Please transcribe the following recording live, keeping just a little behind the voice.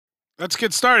Let's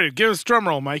get started. Give us a drum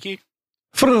roll, Mikey.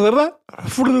 What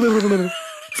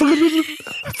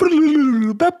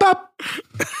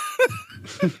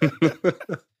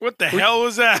the hell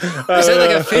was that? Is that like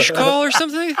a fish call or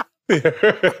something?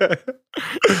 That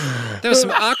was some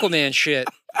Aquaman shit.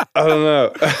 I don't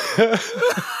know.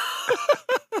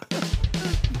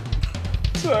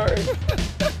 Sorry.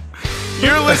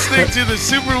 You're listening to the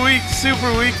Super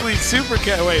Weekly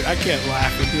Supercat. Wait, I can't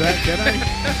laugh into that, can I?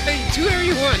 Do whatever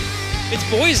you want. It's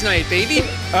boys' night, baby.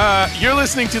 You're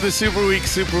listening to the Super Weekly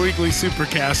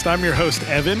Supercast. I'm your host,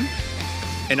 Evan.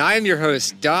 And I am your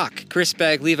host, Doc, Chris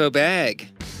Baglivo Bag.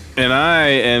 And I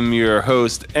am your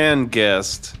host and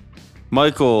guest,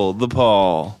 Michael the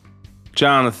Paul,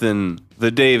 Jonathan the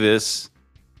Davis,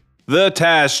 the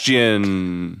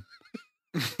Tashjian.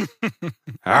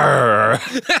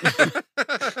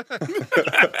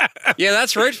 Yeah,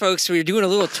 that's right, folks. We're doing a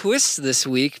little twist this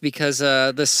week because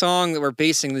the song that we're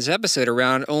basing this episode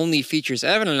around only features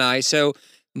Evan and I. So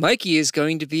Mikey is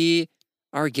going to be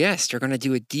our guest. We're going to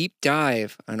do a deep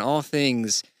dive on all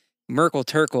things Merkel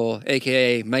Turkle,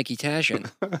 a.k.a. Mikey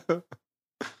Tashjian.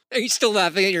 Are you still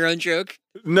laughing at your own joke?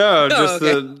 No,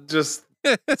 okay.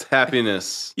 It's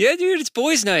happiness. Yeah, dude, it's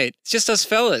boys' night. It's just us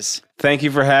fellas. Thank you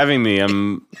for having me.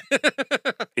 I'm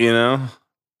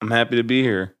happy to be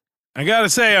here. I gotta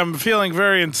say, I'm feeling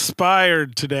very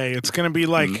inspired today. It's gonna be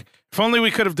like, if only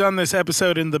we could have done this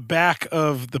episode in the back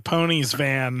of the Ponies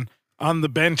van on the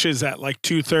benches at like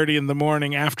 2:30 in the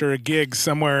morning after a gig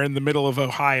somewhere in the middle of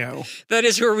Ohio. That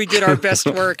is where we did our best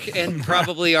work and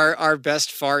probably our best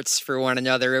farts for one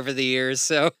another over the years.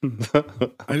 So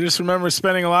I just remember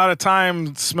spending a lot of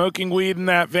time smoking weed in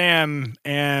that van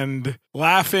and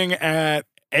laughing at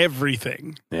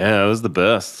everything. Yeah, it was the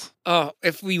best. Oh,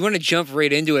 if we want to jump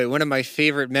right into it, one of my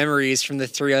favorite memories from the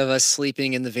three of us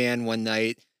sleeping in the van one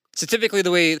night. So typically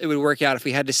the way it would work out if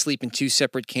we had to sleep in two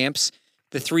separate camps,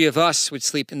 the three of us would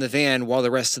sleep in the van while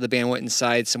the rest of the band went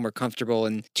inside somewhere comfortable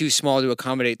and too small to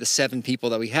accommodate the 7 people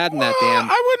that we had in that van.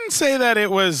 I wouldn't say that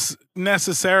it was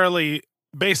necessarily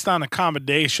based on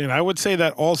accommodation. I would say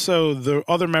that also the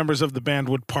other members of the band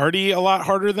would party a lot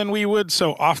harder than we would.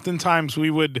 So oftentimes we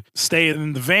would stay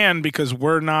in the van because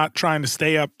we're not trying to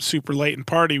stay up super late and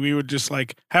party. We would just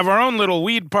like have our own little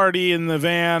weed party in the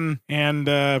van and,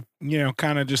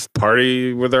 kind of just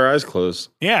party with our eyes closed.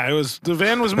 Yeah, the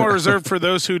van was more reserved for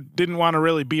those who didn't want to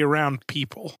really be around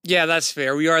people. Yeah, that's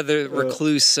fair. We are the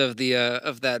recluse of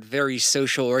that very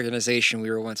social organization we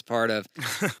were once part of.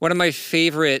 One of my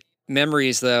favorite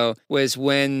memories, though, was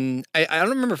when I don't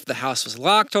remember if the house was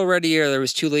locked already or it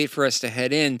was too late for us to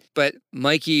head in, but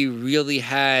Mikey really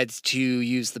had to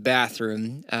use the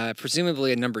bathroom,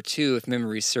 presumably a number 2 if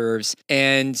memory serves,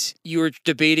 and you were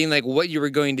debating like what you were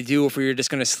going to do if we were just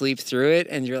going to sleep through it,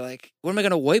 and you're like, what am I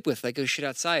going to wipe with? Like, go shit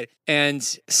outside. And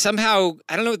somehow,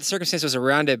 I don't know what the circumstance was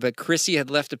around it, but Chrissy had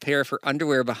left a pair of her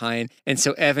underwear behind, and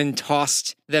so Evan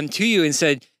tossed them to you and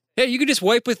said, yeah, you could just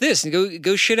wipe with this and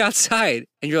go shit outside.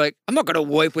 And you're like, I'm not going to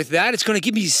wipe with that. It's going to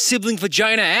give me sibling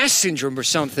vagina ass syndrome or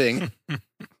something.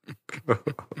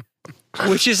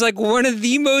 Which is like one of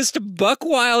the most buck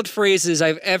wild phrases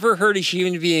I've ever heard a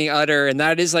human being utter. And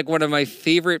that is like one of my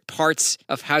favorite parts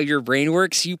of how your brain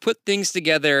works. You put things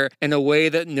together in a way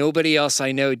that nobody else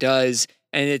I know does.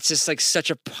 And it's just like such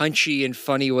a punchy and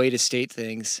funny way to state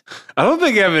things. I don't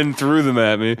think Evan threw them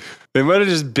at me. They might have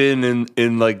just been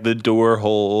in like the door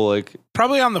hole, like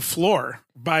probably on the floor.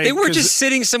 They were just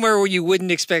sitting somewhere where you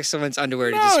wouldn't expect someone's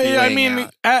underwear to just be laying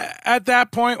out. At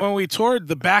that point when we toured,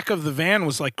 the back of the van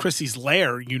was like Chrissy's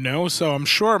lair, so I'm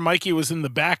sure Mikey was in the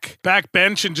back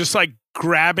bench and just like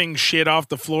grabbing shit off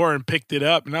the floor and picked it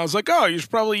up. And I was like, oh, you should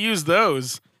probably use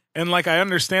those. And like, I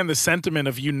understand the sentiment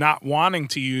of you not wanting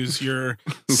to use your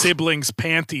siblings'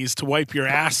 panties to wipe your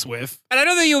ass with. And I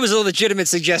don't think it was a legitimate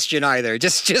suggestion either.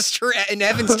 Just for in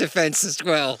Evan's defense as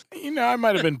well. I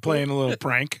might have been playing a little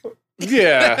prank.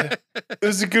 Yeah, it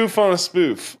was a goof on a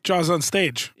spoof. Jaws on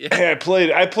stage. Yeah,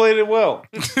 I played it well.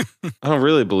 I don't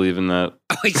really believe in that.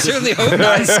 Oh, I certainly hope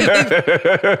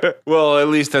not. Well, at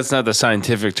least that's not the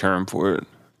scientific term for it.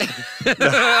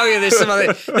 Oh yeah, there's some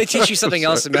other. They teach you something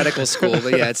else in medical school,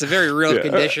 but yeah, it's a very real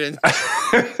condition.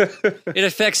 It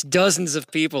affects dozens of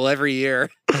people every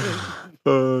year.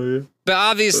 Oh yeah. But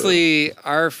obviously,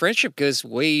 our friendship goes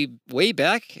way, way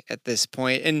back at this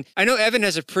point. And I know Evan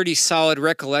has a pretty solid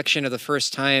recollection of the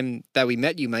first time that we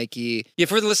met you, Mikey. Yeah,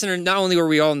 for the listener, not only were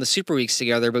we all in the Super Weeks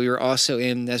together, but we were also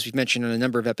in, as we've mentioned on a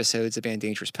number of episodes, the band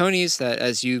Dangerous Ponies, that,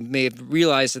 as you may have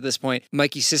realized at this point,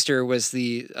 Mikey's sister was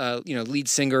the lead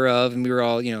singer of, and we were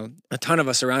all, a ton of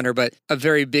us around her. But a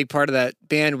very big part of that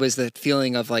band was the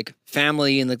feeling of like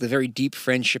family and like the very deep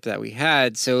friendship that we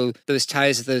had. So those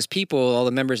ties with those people, all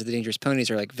the members of the Dangerous Ponies,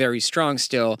 are like very strong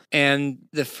still. And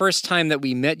the first time that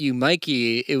we met you,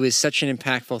 Mikey, it was such an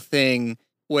impactful thing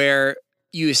where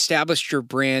you established your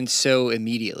brand so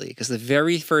immediately. Because the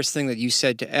very first thing that you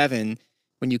said to Evan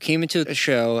when you came into a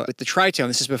show with the Tritone,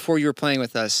 this is before you were playing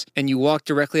with us, and you walked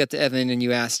directly up to Evan and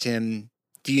you asked him,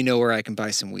 "Do you know where I can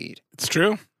buy some weed?" It's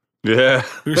true. Yeah.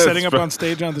 We were setting up on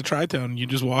stage on the Tritone. You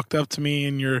just walked up to me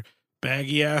in your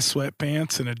baggy ass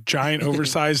sweatpants and a giant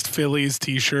oversized Phillies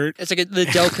t-shirt. It's like the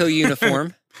Delco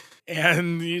uniform.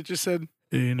 And you just said,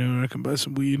 "Hey, you know, I can buy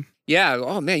some weed." Yeah.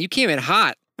 Oh man, you came in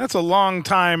hot. That's a long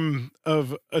time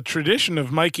of a tradition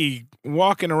of Mikey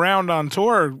walking around on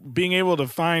tour, being able to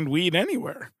find weed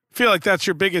anywhere. I feel like that's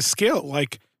your biggest skill.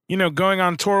 Like, going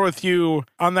on tour with you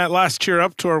on that last Cheer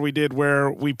Up tour we did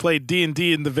where we played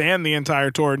D&D in the van the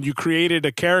entire tour, and you created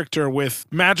a character with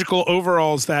magical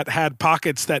overalls that had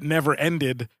pockets that never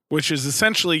ended, which is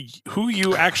essentially who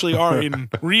you actually are in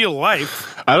real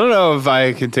life. I don't know if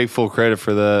I can take full credit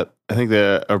for that. I think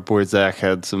that our boy Zach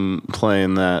had some play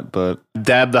in that, but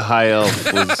Dab the High Elf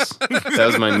that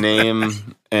was my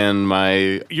name, and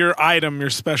your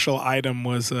special item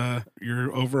was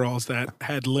your overalls that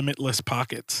had limitless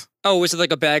pockets. Oh, was it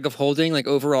like a bag of holding, like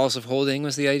overalls of holding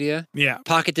was the idea? Yeah.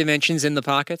 Pocket dimensions in the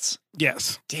pockets?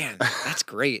 Yes. Damn, that's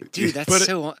great. Dude, that's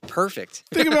so perfect.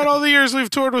 Think about all the years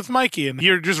we've toured with Mikey, and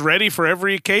you're just ready for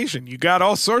every occasion. You got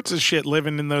all sorts of shit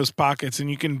living in those pockets, and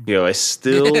you can... Yo, I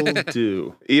still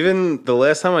do. Even the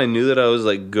last time I knew that I was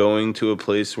like going to a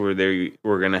place where they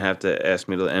were going to have to ask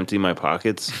me to empty my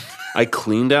pockets, I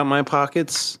cleaned out my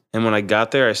pockets, and when I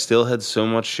got there, I still had so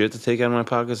much shit to take out of my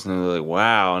pockets, and they were like,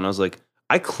 wow. And I was like,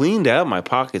 I cleaned out my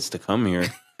pockets to come here.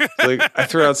 Like, I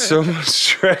threw out so much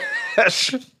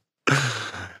trash.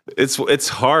 It's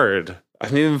hard.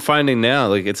 I'm even finding now,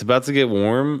 like, it's about to get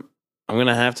warm. I'm going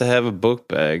to have a book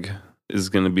bag is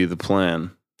going to be the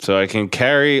plan. So I can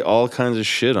carry all kinds of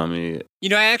shit on me.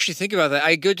 I actually think about that.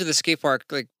 I go to the skate park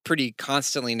like pretty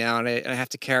constantly now, and I have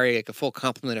to carry like a full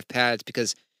complement of pads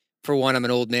because, for one, I'm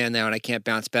an old man now and I can't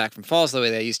bounce back from falls the way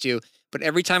that I used to. But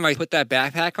every time I put that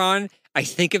backpack on, I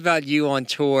think about you on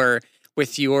tour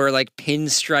with your like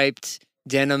pinstriped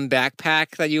denim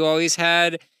backpack that you always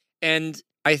had. And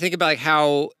I think about like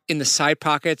how in the side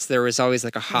pockets, there was always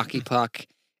like a hockey puck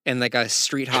and like a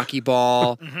street hockey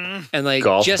ball and like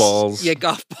golf balls. Yeah,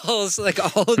 golf balls, like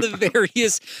all of the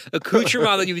various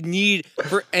accoutrements that you would need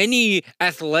for any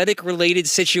athletic related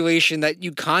situation that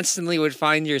you constantly would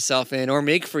find yourself in or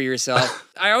make for yourself.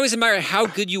 I always admire how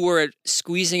good you were at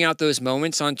squeezing out those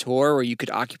moments on tour where you could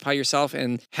occupy yourself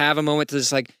and have a moment to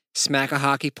just like smack a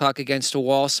hockey puck against a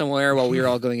wall somewhere while we were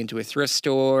all going into a thrift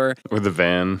store. Or the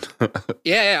van.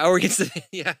 Yeah, or against the,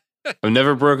 yeah. I've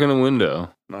never broken a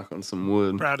window. Knock on some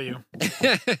wood. Proud of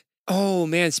you. Oh,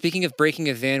 man. Speaking of breaking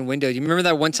a van window, do you remember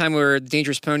that one time we were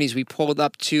Dangerous Ponies? We pulled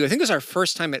up to, I think it was our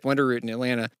first time at Wonder Route in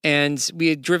Atlanta. And we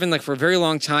had driven like for a very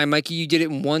long time. Mikey, you did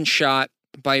it in one shot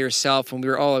by yourself, and we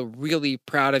were all really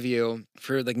proud of you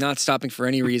for like not stopping for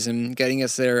any reason, getting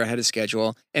us there ahead of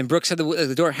schedule. And Brooks had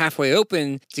the door halfway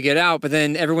open to get out, but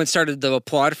then everyone started to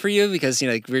applaud for you because,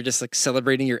 like, we were just like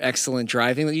celebrating your excellent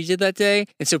driving that you did that day.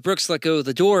 And so Brooks let go of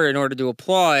the door in order to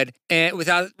applaud, and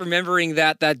without remembering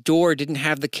that that door didn't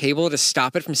have the cable to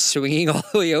stop it from swinging all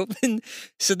the way open.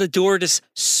 So the door just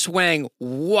swung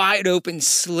wide open,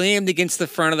 slammed against the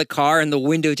front of the car, and the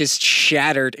window just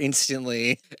shattered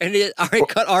instantly. And it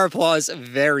cut our applause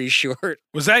very short.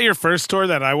 Was that your first tour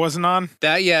that I wasn't on?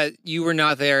 Yeah, you were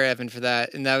not there, Evan, for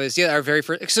that. And that was, our very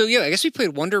first. So, I guess we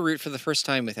played Wonder Route for the first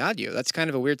time without you. That's kind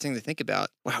of a weird thing to think about.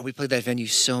 Wow, we played that venue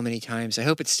so many times. I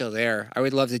hope it's still there. I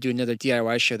would love to do another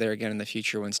DIY show there again in the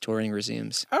future once touring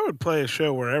resumes. I would play a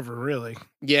show wherever, really.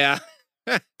 Yeah.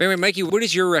 But anyway, Mikey, what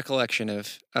is your recollection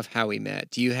of how we met?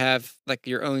 Do you have like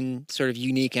your own sort of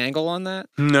unique angle on that?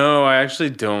 No, I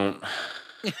actually don't.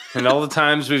 And all the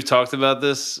times we've talked about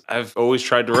this, I've always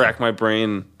tried to rack my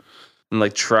brain and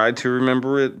like tried to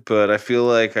remember it, but I feel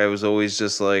like I was always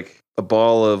just like a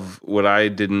ball of what I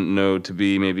didn't know to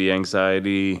be maybe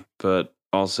anxiety, but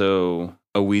also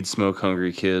a weed smoke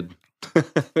hungry kid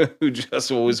who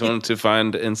just always wanted to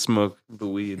find and smoke the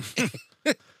weed.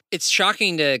 It's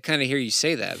shocking to kind of hear you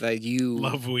say that you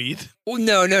Love weed. Well,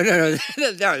 no. No,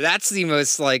 that's the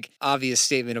most like obvious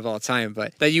statement of all time.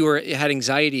 But that you had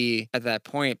anxiety at that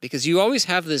point because you always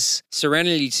have this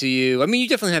serenity to you. I mean, you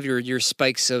definitely have your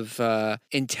spikes of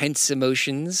intense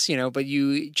emotions, but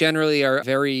you generally are a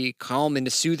very calm and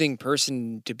a soothing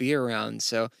person to be around.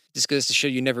 So this goes to show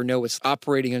you never know what's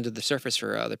operating under the surface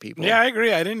for other people. Yeah, I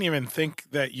agree. I didn't even think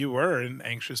that you were an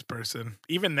anxious person.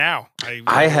 Even now,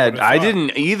 I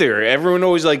didn't either. Everyone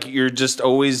always like, you're just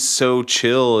always so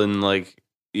chill and like,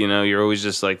 you're always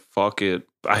just like, fuck it.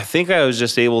 I think I was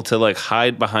just able to like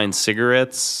hide behind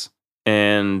cigarettes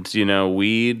and,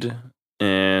 weed,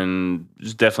 and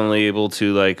was definitely able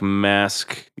to like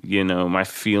mask, my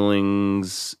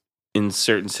feelings in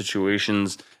certain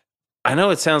situations. I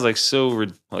know it sounds like so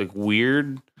like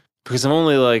weird because I'm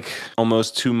only like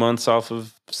almost 2 months off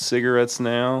of cigarettes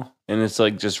now. And it's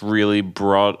like just really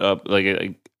brought up,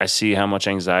 like I see how much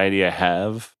anxiety I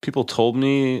have. People told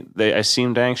me I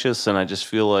seemed anxious, and I just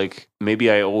feel like maybe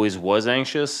I always was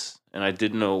anxious and I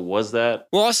didn't know it was that.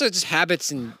 Well, also just habits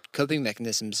and coping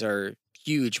mechanisms are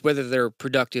huge, whether they're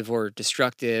productive or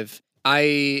destructive. I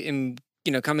am,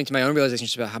 coming to my own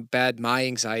realizations about how bad my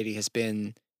anxiety has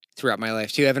been throughout my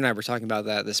life too. Evan and I were talking about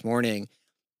that this morning.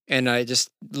 And I just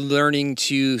learning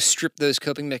to strip those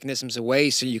coping mechanisms away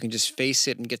so you can just face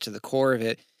it and get to the core of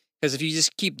it. Because if you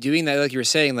just keep doing that, like you were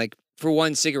saying, like for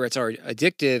one, cigarettes are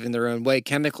addictive in their own way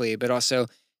chemically, but also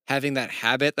having that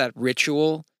habit, that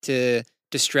ritual to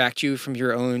distract you from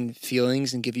your own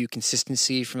feelings and give you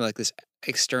consistency from like this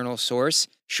external source.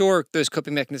 Sure, those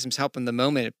coping mechanisms help in the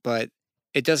moment, but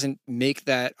it doesn't make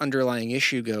that underlying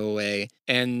issue go away.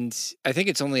 And I think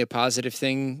it's only a positive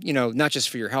thing, not just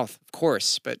for your health, of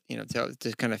course, but,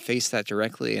 to kind of face that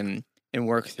directly and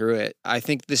work through it. I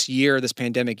think this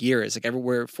pandemic year is like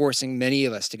everywhere forcing many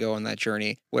of us to go on that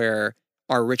journey where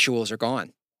our rituals are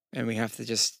gone and we have to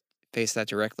just face that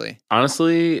directly.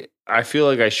 Honestly, I feel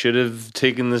like I should have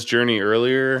taken this journey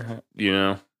earlier,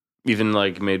 even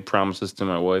like made promises to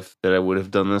my wife that I would have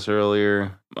done this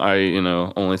earlier. I,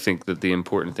 only think that the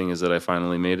important thing is that I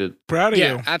finally made it. Proud of you.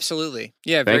 Yeah, absolutely.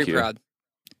 Yeah, very proud.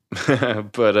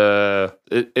 But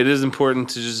it is important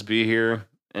to just be here,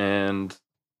 and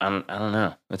I don't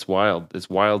know. It's wild. It's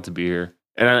wild to be here.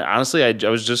 And honestly, I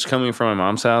was just coming from my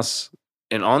mom's house,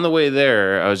 and on the way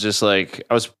there, I was just like,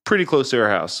 I was pretty close to her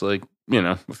house, like,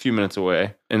 a few minutes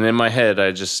away. And in my head,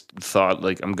 I just thought,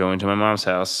 like, I'm going to my mom's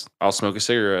house. I'll smoke a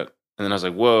cigarette. And then I was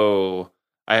like, whoa,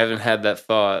 I haven't had that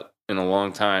thought in a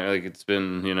long time. Like, it's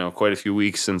been, quite a few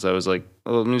weeks since I was like,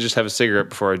 well, let me just have a cigarette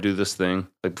before I do this thing,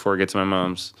 like before I get to my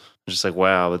mom's. I was just like,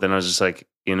 wow. But then I was just like,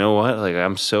 you know what? Like,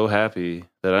 I'm so happy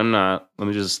that I'm not. Let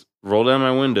me just roll down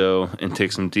my window and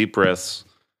take some deep breaths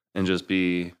and just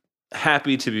be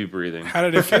happy to be breathing. How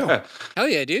did it feel? Hell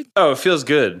yeah, dude. Oh, it feels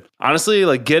good. Honestly,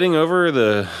 like getting over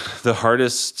the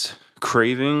hardest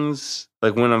cravings,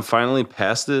 like when I'm finally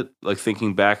past it, like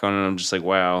thinking back on it, I'm just like,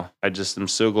 wow, I'm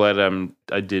so glad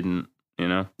I didn't,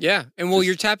 Yeah. And well,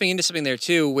 you're tapping into something there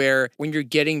too, where when you're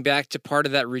getting back to part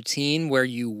of that routine where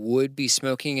you would be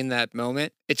smoking in that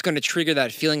moment, it's going to trigger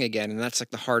that feeling again. And that's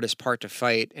like the hardest part to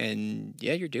fight. And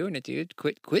yeah, you're doing it, dude.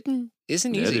 Quitting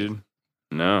isn't easy. Dude.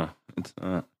 No, it's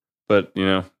not. But,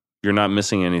 you're not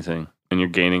missing anything and you're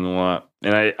gaining a lot.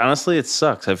 And honestly, it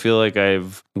sucks. I feel like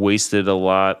I've wasted a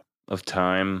lot of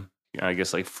time. I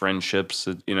guess like friendships,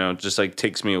 just like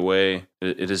takes me away.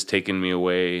 It has taken me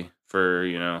away for,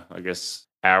 I guess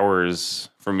hours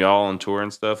from y'all on tour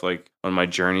and stuff, like on my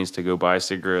journeys to go buy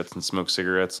cigarettes and smoke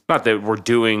cigarettes. Not that we're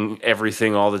doing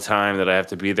everything all the time that I have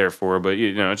to be there for, but,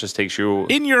 it just takes you.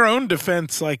 In your own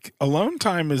defense, like alone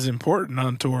time is important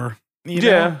on tour. And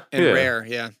rare,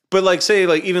 yeah. But like, say,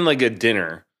 like even like a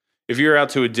dinner. If you're out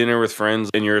to a dinner with friends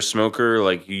and you're a smoker,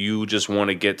 like you just want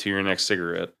to get to your next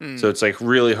cigarette. So it's like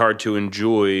really hard to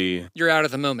enjoy. You're out of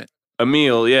the moment. A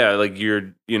meal, yeah. Like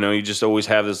you just always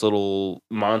have this little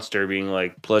monster being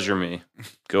like, pleasure me.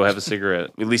 Go have a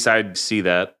cigarette. At least I see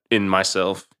that in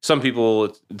myself. Some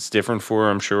people it's different for,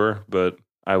 I'm sure. But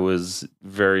I was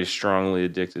very strongly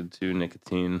addicted to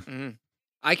nicotine.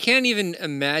 I can't even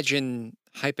imagine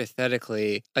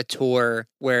hypothetically a tour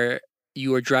where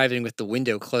you were driving with the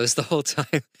window closed the whole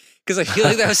time, because I feel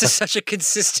like that was just such a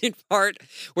consistent part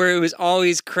where it was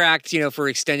always cracked, for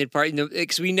extended part,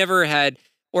 because we never had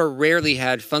or rarely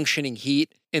had functioning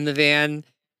heat in the van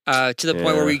to the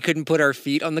point where we couldn't put our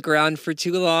feet on the ground for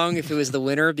too long if it was the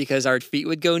winter because our feet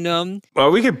would go numb.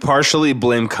 Well, we could partially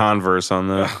blame Converse on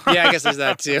that. Yeah, I guess there's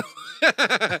that too.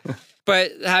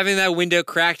 But having that window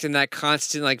cracked and that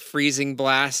constant like freezing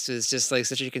blast is just like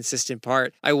such a consistent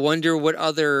part. I wonder what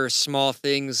other small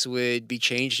things would be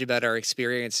changed about our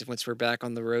experience once we're back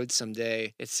on the road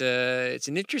someday. It's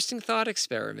an interesting thought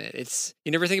experiment.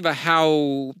 You never think about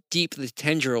how deep the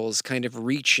tendrils kind of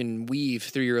reach and weave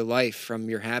through your life from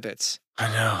your habits.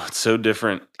 I know, it's so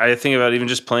different. I think about even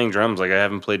just playing drums. Like, I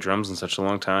haven't played drums in such a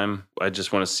long time. I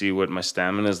just want to see what my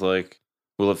stamina is like.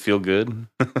 Will it feel good?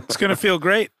 It's going to feel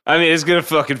great. I mean, it's going to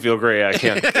fucking feel great.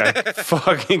 I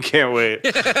fucking can't wait.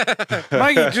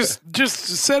 Mikey, just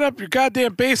set up your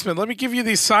goddamn basement. Let me give you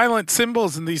these silent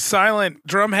cymbals and these silent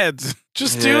drum heads.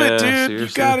 Just do it, dude. Seriously. You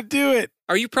got to do it.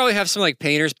 Or you probably have some like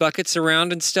painter's buckets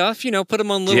around and stuff, put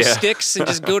them on little sticks and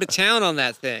just go to town on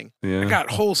that thing. Yeah. I got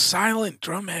whole silent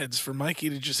drum heads for Mikey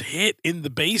to just hit in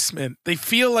the basement. They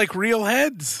feel like real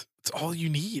heads. It's all you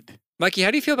need. Mikey,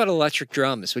 how do you feel about electric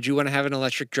drums? Would you want to have an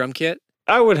electric drum kit?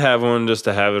 I would have one just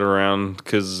to have it around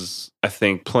because I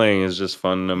think playing is just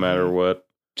fun no matter what.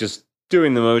 Just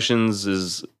doing the motions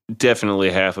is definitely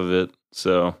half of it.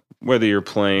 So whether you're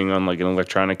playing on like an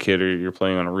electronic kit or you're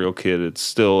playing on a real kit, it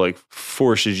still like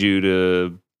forces you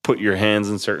to put your hands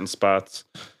in certain spots.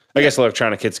 I guess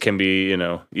electronic kits can be,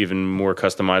 even more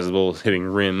customizable, hitting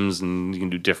rims, and you can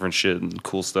do different shit and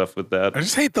cool stuff with that. I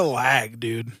just hate the lag,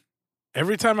 dude.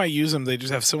 Every time I use them, they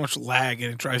just have so much lag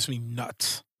and it drives me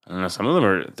nuts. I don't know. Some of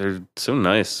them they're so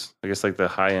nice. I guess like the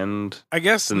high end. I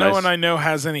guess no one I know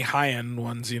has any high end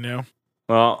ones,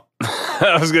 Well,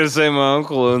 I was going to say my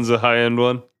uncle owns a high end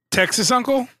one. Texas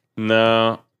uncle?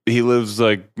 No, he lives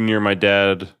like near my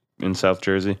dad in South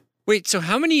Jersey. Wait, so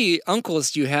how many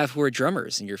uncles do you have who are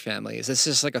drummers in your family? Is this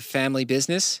just like a family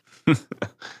business?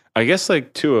 I guess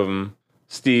like two of them.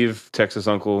 Steve, Texas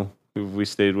uncle, who we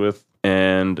stayed with,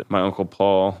 and my uncle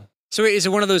Paul. So wait, is it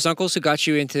one of those uncles who got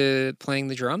you into playing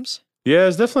the drums? Yeah, I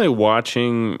was definitely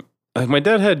watching. Like, my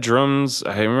dad had drums.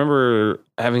 I remember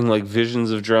having like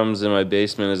visions of drums in my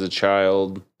basement as a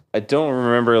child. I don't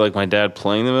remember like my dad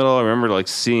playing them at all. I remember like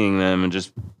seeing them and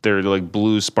just they're like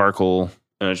blue sparkle.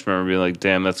 And I just remember being like,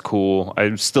 damn, that's cool.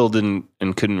 I still didn't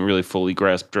and couldn't really fully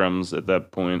grasp drums at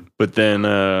that point. But then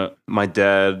my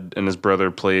dad and his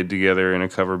brother played together in a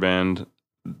cover band.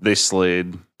 They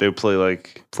slayed. They would play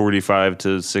like 45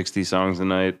 to 60 songs a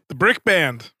night. The Brick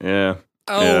Band. Yeah.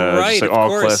 Oh, yeah, right. Just like of all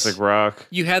course. classic rock.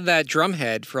 You had that drum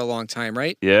head for a long time,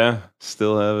 right? Yeah.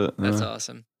 Still have it. That's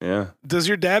awesome. Yeah. Does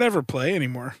your dad ever play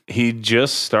anymore? He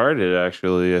just started,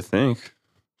 actually, I think.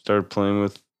 Started playing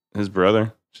with his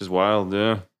brother, which is wild,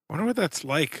 yeah. I wonder what that's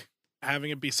like,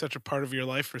 having it be such a part of your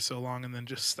life for so long and then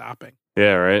just stopping.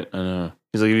 Yeah, right? I know.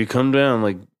 He's like, if you come down,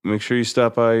 like, make sure you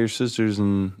stop by your sister's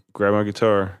and grab my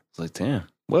guitar. It's like, damn,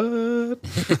 what?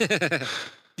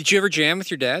 Did you ever jam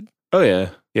with your dad? Oh, yeah.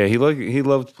 Yeah, he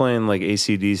loved playing, like,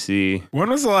 AC/DC. When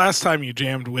was the last time you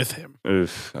jammed with him?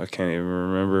 Oof, I can't even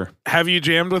remember. Have you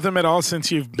jammed with him at all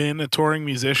since you've been a touring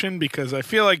musician? Because I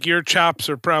feel like your chops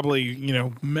are probably,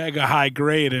 mega high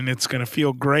grade and it's going to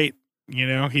feel great.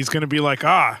 He's going to be like,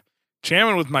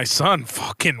 jamming with my son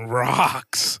fucking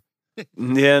rocks.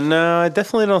 Yeah, no, I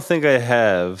definitely don't think I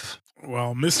have.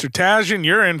 Well, Mr. Tashjian,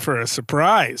 you're in for a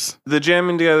surprise. The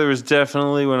jamming together was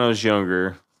definitely when I was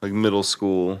younger, like middle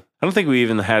school. I don't think we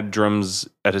even had drums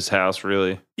at his house,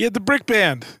 really. Yeah, the Brick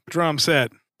Band drum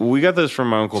set. We got those from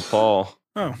my Uncle Paul.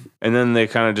 Oh. And then they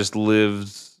kind of just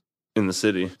lived in the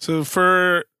city. So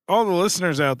for all the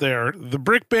listeners out there, the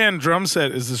Brick Band drum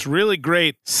set is this really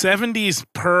great 70s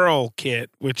Pearl kit,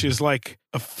 which is like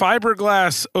a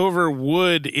fiberglass over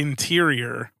wood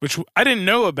interior, which I didn't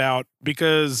know about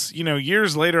because,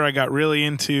 years later I got really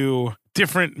into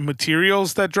different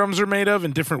materials that drums are made of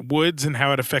and different woods and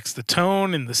how it affects the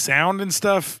tone and the sound and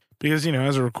stuff. Because,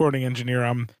 as a recording engineer,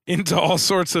 I'm into all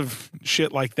sorts of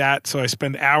shit like that. So I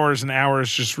spend hours and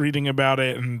hours just reading about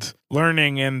it and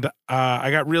learning. And I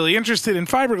got really interested in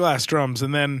fiberglass drums.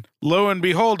 And then lo and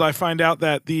behold, I find out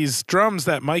that these drums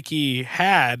that Mikey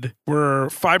had were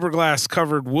fiberglass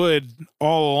covered wood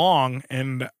all along.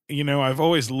 And, I've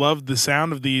always loved the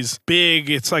sound of these big,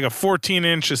 it's like a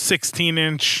 14-inch, a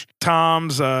 16-inch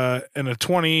toms, and a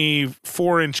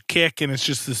 24-inch kick. And it's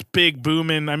just this big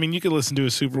booming. I mean, you could listen to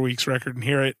a Super Weeks record and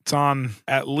hear it. It's on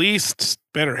at least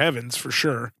Better Heavens for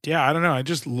sure. Yeah, I don't know. I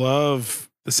just love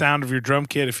the sound of your drum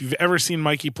kit. If you've ever seen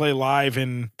Mikey play live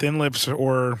in Thin Lips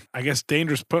or I guess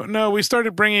Dangerous No, we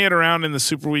started bringing it around in the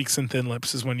Super Weeks and Thin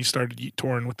Lips is when you started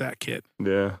touring with that kit.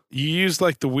 Yeah. You used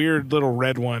like the weird little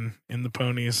red one in the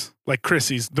ponies, like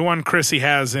Chrissy's, the one Chrissy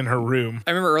has in her room.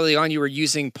 I remember early on you were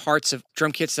using parts of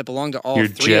drum kits that belonged to all your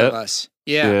three jet? of us.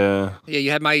 Yeah.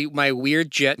 You had my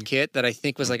weird jet kit that I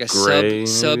think was like a Gray,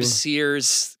 sub maybe?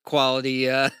 Sears quality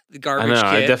I garbage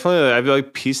know. kit. I'd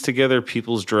like pieced together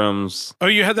people's drums. Oh,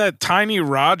 you had that Tiny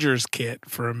Rogers kit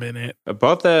for a minute. I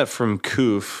bought that from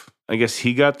Koof. I guess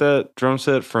he got that drum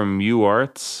set from U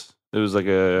Arts. It was like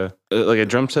a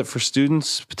drum set for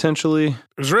students potentially.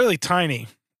 It was really tiny.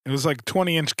 It was like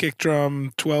 20-inch kick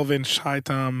drum, 12-inch high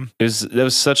tom. That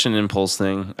was such an impulse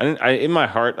thing. In my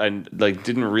heart, I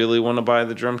didn't really want to buy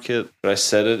the drum kit, but I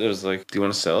said it. It was like, "Do you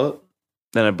want to sell it?"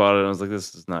 Then I bought it, and I was like,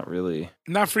 "This is not really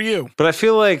Not for you." But I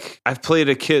feel like I've played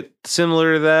a kit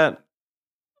similar to that,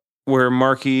 where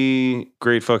Marky,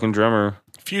 great fucking drummer.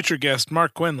 Future guest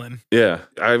Mark Quinlan. Yeah,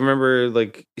 I remember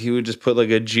like he would just put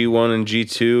like a G1 and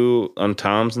G2 on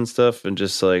toms and stuff, and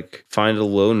just like find a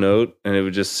low note, and it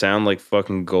would just sound like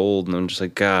fucking gold. And I'm just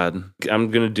like, God,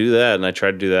 I'm gonna do that. And I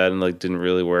tried to do that, and like didn't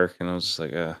really work. And I was just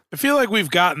like, I feel like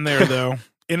we've gotten there though.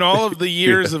 In all of the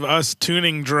years of us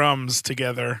tuning drums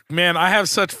together, man, I have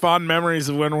such fond memories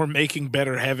of when we're making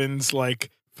Better Heavens.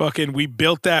 Like, fucking, we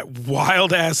built that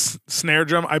wild ass snare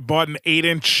drum. I bought an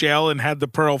 8-inch shell and had the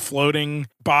pearl floating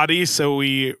body. So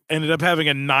we ended up having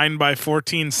a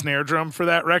 9x14 snare drum for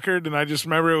that record. And I just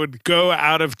remember it would go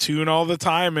out of tune all the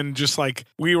time. And just like,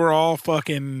 we were all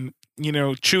fucking,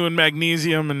 chewing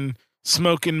magnesium and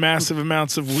smoking massive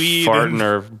amounts of weed.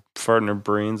 farting our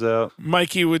brains out.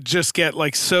 Mikey would just get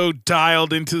like so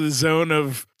dialed into the zone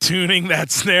of tuning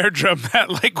that snare drum that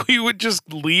like we would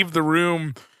just leave the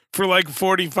room for like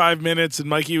 45 minutes and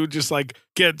Mikey would just like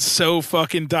get so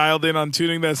fucking dialed in on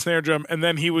tuning that snare drum, and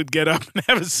then he would get up and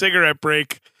have a cigarette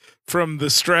break from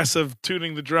the stress of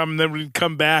tuning the drum, and then we'd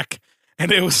come back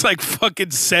and it was like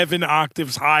fucking 7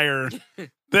 octaves higher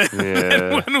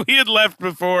than when we had left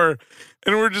before.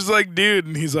 And we're just like, dude,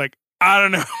 and he's like, I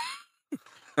don't know.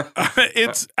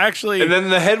 It's actually... And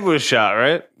then the head was shot,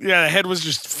 right? Yeah, the head was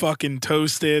just fucking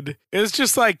toasted. It was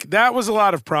just like, that was a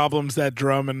lot of problems, that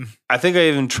drum. And I think I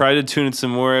even tried to tune it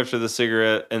some more after the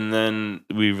cigarette, and then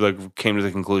we like came to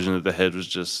the conclusion that the head was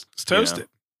just... It's toasted.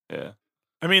 Yeah.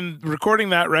 I mean, recording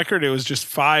that record, it was just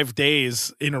 5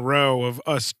 days in a row of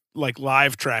us like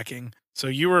live tracking. So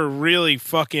you were really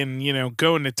fucking,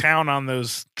 going to town on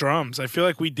those drums. I feel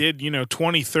like we did,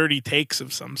 20, 30 takes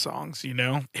of some songs,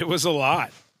 It was a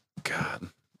lot. God.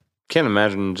 Can't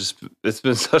imagine it's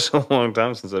been such a long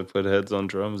time since I put heads on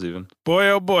drums even. Boy,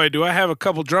 oh boy, do I have a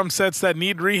couple drum sets that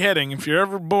need reheading. If you're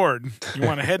ever bored, you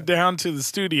want to head down to the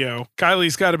studio.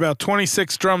 Kylie's got about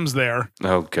 26 drums there.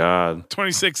 Oh, God.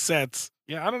 26 sets.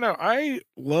 Yeah, I don't know. I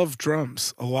love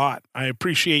drums a lot. I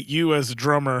appreciate you as a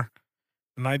drummer.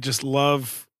 And I just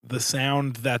love the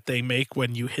sound that they make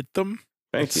when you hit them.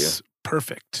 Thank you. It's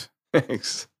perfect.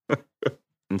 Thanks.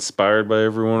 Inspired by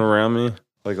everyone around me.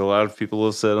 Like a lot of people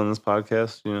have said on this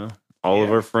podcast, all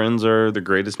of our friends are the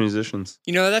greatest musicians.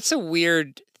 That's a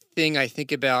weird thing I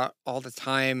think about all the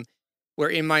time, where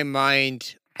in my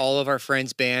mind, all of our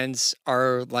friends' bands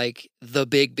are like the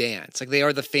big bands. Like they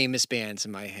are the famous bands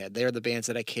in my head. They are the bands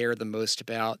that I care the most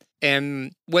about.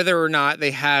 And whether or not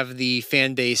they have the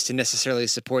fan base to necessarily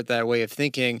support that way of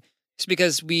thinking, it's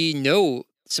because we know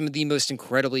some of the most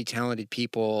incredibly talented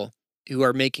people who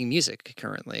are making music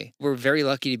currently. We're very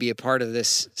lucky to be a part of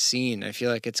this scene. I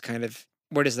feel like it's kind of,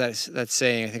 what is that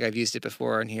saying? I think I've used it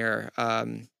before on here.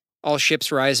 All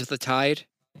ships rise with the tide.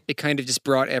 It kind of just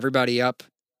brought everybody up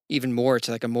even more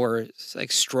to like a more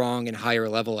like strong and higher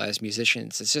level as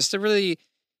musicians. It's just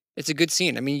it's a good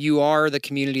scene. I mean, you are the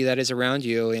community that is around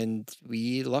you, and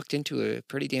we lucked into a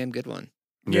pretty damn good one.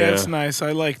 Yeah, it's nice.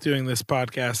 I like doing this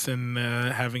podcast and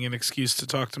having an excuse to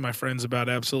talk to my friends about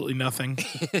absolutely nothing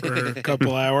for a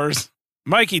couple hours.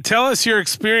 Mikey, tell us your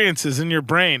experiences in your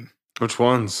brain. Which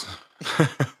ones?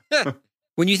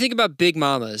 When you think about Big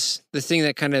Mamas, the thing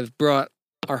that kind of brought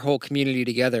our whole community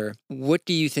together, what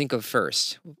do you think of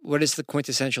first? What is the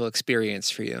quintessential experience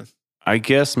for you? I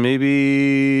guess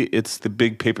maybe it's the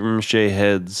big paper mache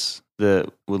heads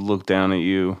that would look down at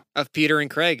you. Of Peter and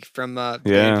Craig from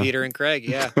Peter and Craig,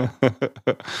 yeah.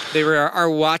 They were our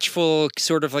watchful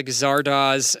sort of like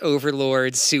Zardoz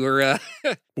overlords who were...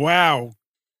 Wow.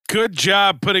 Good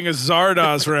job putting a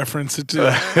Zardoz reference into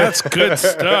that. That's good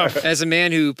stuff. As a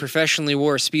man who professionally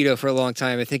wore Speedo for a long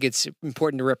time, I think it's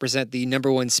important to represent the #1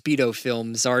 Speedo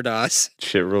film, Zardoz.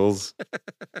 Shit rules.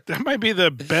 That might be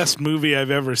the best movie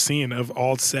I've ever seen of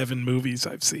all 7 movies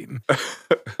I've seen.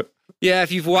 Yeah,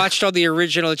 if you've watched all the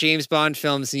original James Bond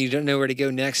films and you don't know where to go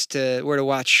next to where to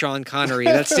watch Sean Connery,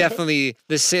 that's definitely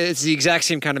it's the exact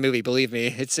same kind of movie, believe me.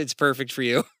 It's perfect for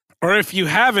you. Or if you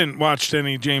haven't watched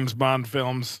any James Bond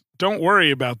films, don't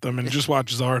worry about them and just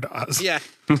watch Zardoz. Yeah.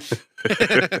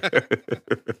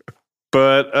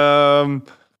 But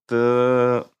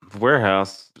the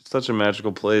warehouse, such a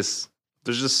magical place.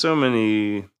 There's just so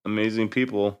many amazing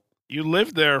people. You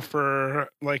lived there for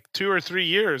like 2 or 3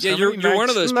 years. Yeah, How you're many one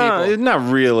of nights- those people.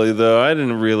 Not really, though. I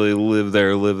didn't really live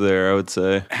there, I would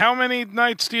say. How many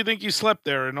nights do you think you slept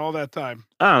there in all that time?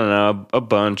 I don't know, a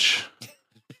bunch.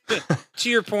 To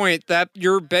your point, that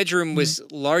your bedroom was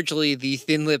largely the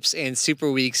Thin Lips and Super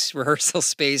Weeks rehearsal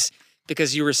space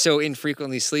because you were so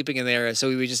infrequently sleeping in there. So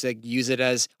we would just like use it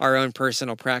as our own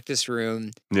personal practice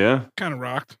room. Yeah. Kind of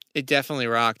rocked. It definitely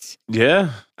rocked.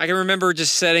 Yeah. I can remember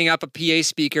just setting up a PA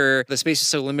speaker. The space was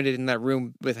so limited in that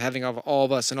room with having all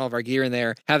of us and all of our gear in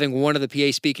there, having one of the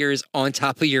PA speakers on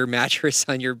top of your mattress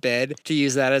on your bed to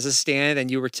use that as a stand.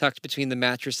 And you were tucked between the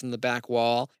mattress and the back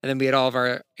wall. And then we had all of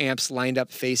our amps lined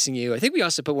up facing you. I think we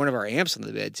also put one of our amps on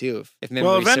the bed too, if memory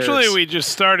Well, eventually serves. we just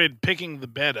started picking the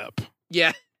bed up.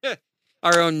 Yeah.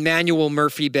 Our own manual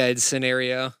Murphy bed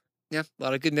scenario. Yeah. A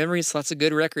lot of good memories. Lots of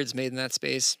good records made in that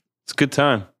space. It's a good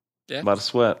time. Yeah. A lot of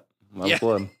sweat. A lot of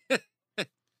blood.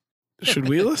 Should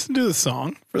we listen to the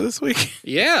song for this week?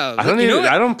 Yeah. I don't you know even,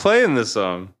 what? I don't play in this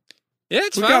song. Yeah,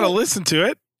 it's We fine. got to listen to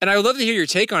it. And I would love to hear your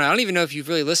take on it. I don't even know if you've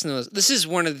really listened to this. This is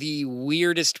one of the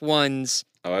weirdest ones.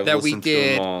 Oh, I've That we listened to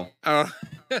did. them all. Oh,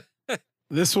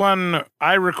 This one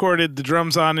I recorded the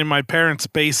drums on in my parents'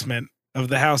 basement of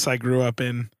the house I grew up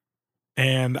in.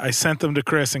 And I sent them to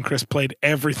Chris, and Chris played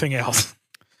everything else.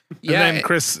 yeah. And then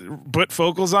Chris put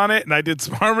vocals on it, and I did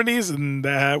some harmonies, and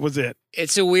that was it.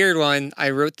 It's a weird one. I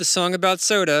wrote the song about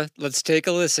soda. Let's take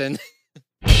a listen.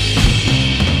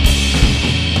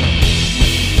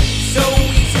 So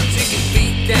easy to get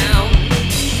beat down.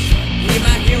 Hear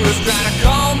my heroes try to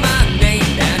call my name.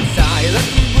 That's I let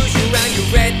them push around your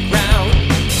red crown.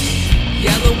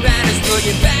 Yellow banners pull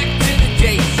you back to the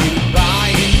days you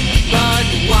buy. But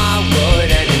why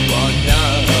would anyone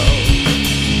know?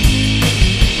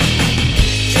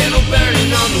 Channel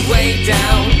burning on the way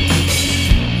down.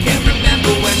 Can't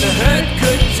remember when the hurt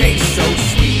could taste so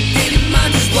sweet. Didn't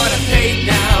mind just what I paid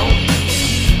now.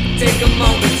 Take a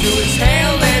moment to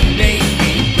exhale and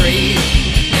maybe breathe.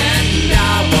 And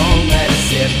I won't let a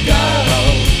sip go.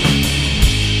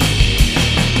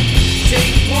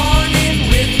 Take warning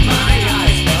with my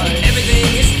eyes, but everything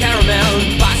is caramel,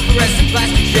 phosphorescent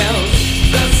plastic shells.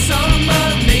 The summer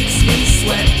makes me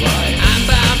sweat, but I'm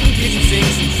bound from kitchen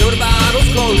sinks and soda bottles,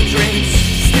 cola drinks.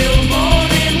 Still more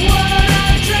than what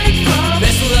I drank from.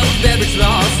 Vessel of beverage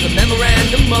lost, the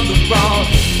memorandum of the fall.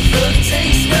 The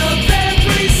taste of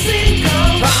every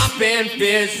single pop and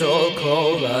fizzle,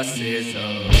 cola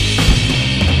sizzle.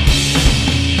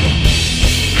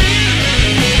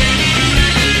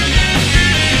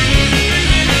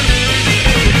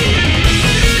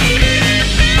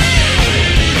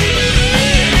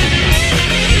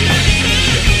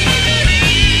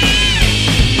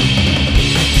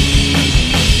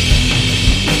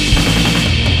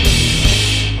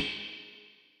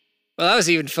 Well, that was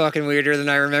even fucking weirder than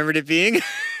I remembered it being.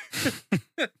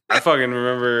 I fucking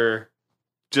remember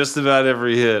just about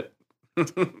every hit.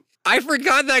 I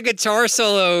forgot that guitar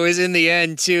solo was in the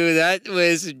end, too. That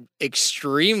was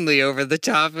extremely over the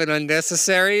top and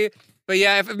unnecessary. But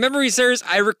yeah, if memory serves,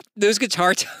 those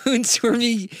guitar tones were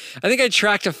me. I think I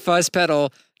tracked a fuzz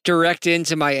pedal direct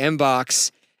into my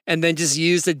M-Box and then just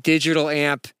used a digital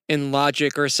amp in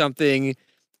Logic or something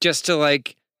just to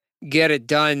like get it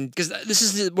done. Because this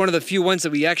is one of the few ones that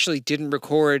we actually didn't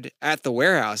record at the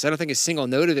warehouse. I don't think a single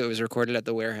note of it was recorded at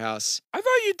the warehouse. I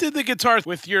thought you did the guitar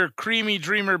with your Creamy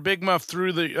Dreamer Big Muff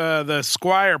through the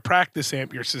Squire practice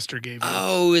amp your sister gave you.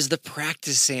 Oh, it was the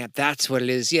practice amp. That's what it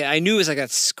is. Yeah, I knew it was like a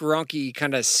scrunky,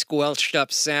 kind of squelched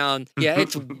up sound. Yeah,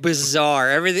 it's bizarre.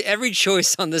 Every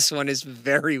choice on this one is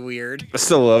very weird. I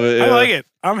still love it. I yeah. like it.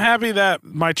 I'm happy that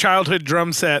my childhood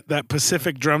drum set, that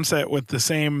Pacific drum set with the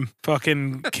same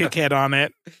fucking kick head on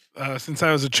it, since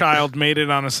I was a child, made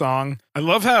it on a song. I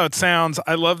love how it sounds.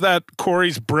 I love that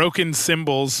Corey's broken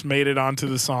cymbals made it onto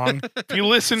the song. If you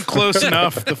listen close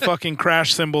enough, the fucking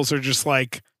crash cymbals are just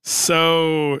like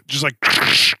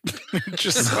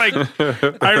just like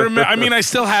I remember. I mean, I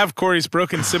still have Corey's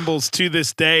broken cymbals to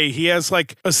this day. He has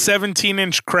like a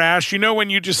 17-inch crash. You know, when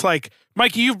you just like,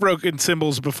 Mikey, you've broken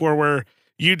cymbals before where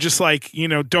you just like, you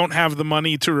know, don't have the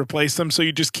money to replace them, so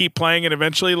you just keep playing, and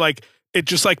eventually like it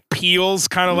just like peels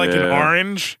kind of like an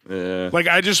orange. Yeah. Like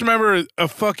I just remember a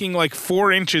fucking like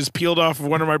 4 inches peeled off of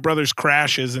one of my brother's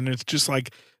crashes, and it's just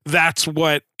like that's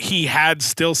what he had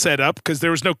still set up because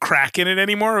there was no crack in it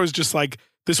anymore. It was just like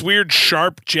this weird,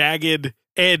 sharp, jagged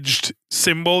edged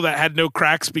cymbal that had no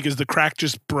cracks because the crack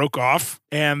just broke off.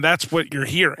 And that's what you're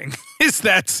hearing is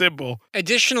that cymbal.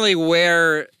 Additionally,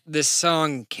 where this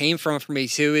song came from for me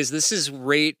too is this is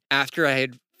right after I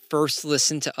had first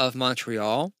listened to Of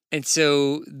Montreal. And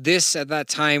so this at that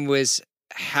time was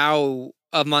how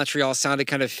Of Montreal sounded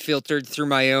kind of filtered through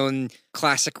my own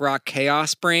classic rock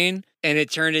chaos brain. And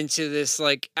it turned into this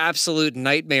like absolute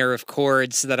nightmare of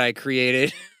chords that I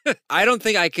created. I don't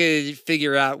think I could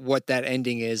figure out what that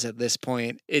ending is at this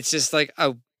point. It's just like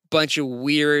a bunch of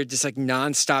weird, just like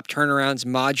nonstop turnarounds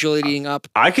modulating up.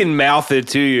 I can mouth it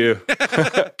to you.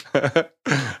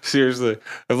 Seriously.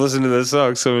 I've listened to this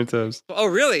song so many times. Oh,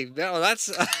 really? No,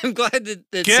 I'm glad that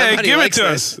Yeah, somebody give it likes to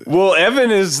this. us. Well,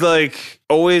 Evan is like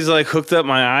always like hooked up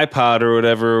my iPod or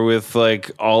whatever with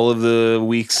like all of the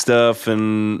weak stuff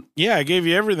and Yeah, I gave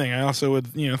you everything. I also would,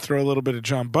 throw a little bit of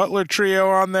John Butler trio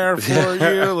on there for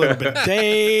you, a little bit of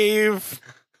Dave.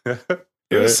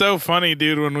 It was so funny,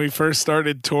 dude, when we first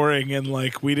started touring and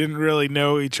like we didn't really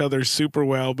know each other super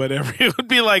well, but it would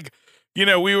be like,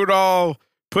 we would all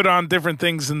put on different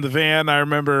things in the van. I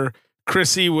remember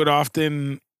Chrissy would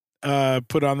often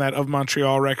put on that Of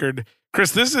Montreal record.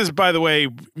 Chris, this is, by the way,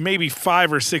 maybe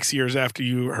 5 or 6 years after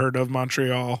you heard Of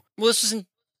Montreal. Well, this was in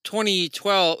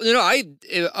 2012. I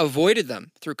avoided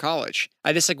them through college.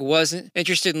 I just like wasn't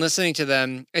interested in listening to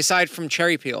them aside from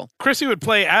Cherry Peel. Chrissy would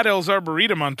play Adele's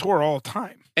Arboretum on tour all the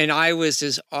time. And I was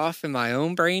just off in my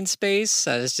own brain space.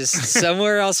 I was just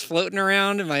somewhere else floating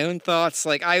around in my own thoughts.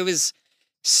 Like I was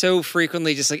so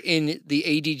frequently just like in the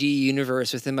ADD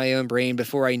universe within my own brain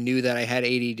before I knew that I had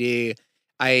ADD.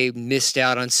 I missed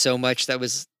out on so much that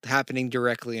was happening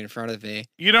directly in front of me.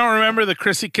 You don't remember the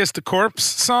Chrissy Kissed a Corpse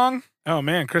song? Oh,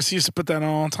 man, Chrissy used to put that on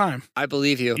all the time. I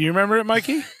believe you. You remember it,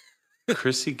 Mikey?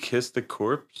 Chrissy Kissed the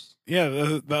Corpse? Yeah,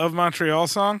 the Of Montreal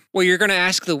song. Well, you're going to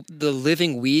ask the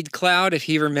living weed cloud if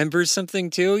he remembers something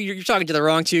too? You're talking to the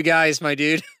wrong two guys, my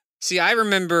dude. See, I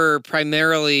remember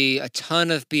primarily a ton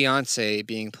of Beyonce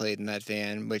being played in that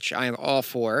van, which I am all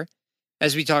for.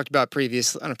 As we talked about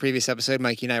on a previous episode,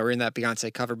 Mikey and I were in that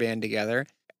Beyonce cover band together.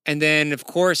 And then, of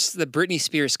course, the Britney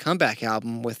Spears comeback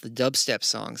album with the dubstep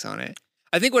songs on it.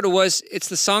 I think what it was, it's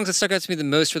the songs that stuck out to me the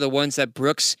most were the ones that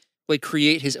Brooks would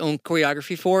create his own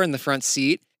choreography for in the front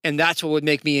seat. And that's what would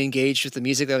make me engaged with the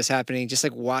music that was happening, just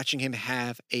like watching him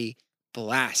have a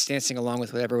blast dancing along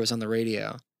with whatever was on the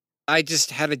radio. I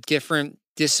just had a different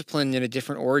discipline and a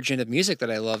different origin of music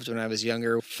that I loved when I was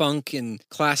younger. Funk and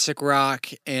classic rock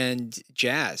and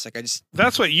jazz.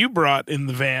 That's what you brought in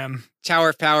the van. Tower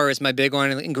of Power is my big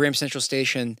one in Graham Central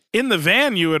Station. In the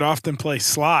van, you would often play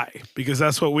Sly because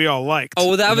that's what we all liked.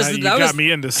 Oh, well, you got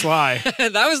me into Sly.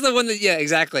 That was the one that, yeah,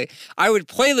 exactly. I would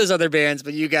play those other bands,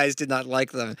 but you guys did not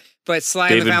like them. But Sly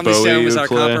and the Family Stone was our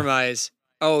compromise.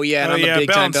 Oh, yeah, and I'm a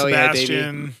big time Bellhead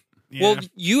baby. Yeah. Well,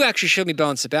 you actually showed me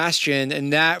Belle and Sebastian,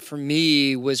 and that for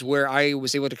me was where I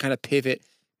was able to kind of pivot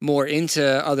more into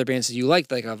other bands that you liked,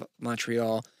 like of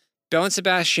Montreal. Belle and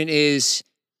Sebastian is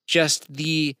just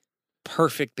the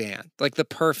perfect band, like the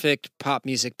perfect pop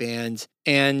music band.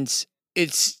 And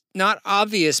it's not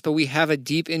obvious, but we have a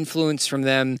deep influence from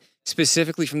them,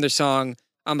 specifically from their song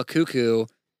I'm a Cuckoo,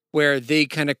 where they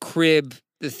kind of crib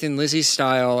the Thin Lizzy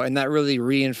style, and that really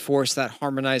reinforced that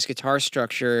harmonized guitar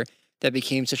structure that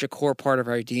became such a core part of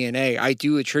our DNA. I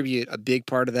do attribute a big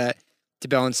part of that to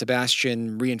Belle and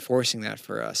Sebastian reinforcing that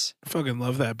for us. I fucking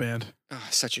love that band. Oh,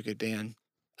 such a good band.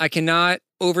 I cannot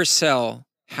oversell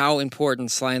how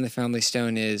important Sly and the Family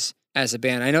Stone is as a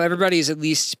band. I know everybody is at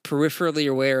least peripherally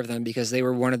aware of them because they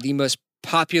were one of the most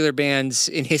popular bands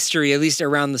in history, at least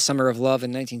around the Summer of Love in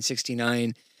 1969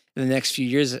 and the next few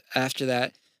years after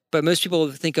that. But most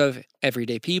people think of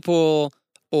Everyday People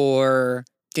or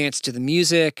Dance to the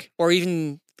Music, or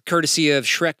even courtesy of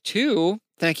Shrek 2,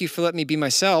 Thank You for Letting Me Be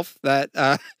Myself, that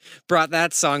brought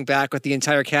that song back with the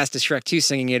entire cast of Shrek 2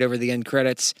 singing it over the end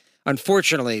credits.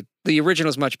 Unfortunately, the original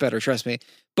is much better, trust me.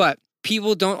 But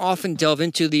people don't often delve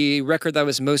into the record that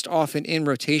was most often in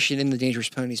rotation in the Dangerous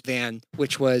Ponies band,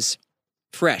 which was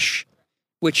Fresh,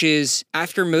 which is,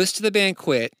 after most of the band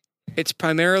quit, it's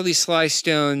primarily Sly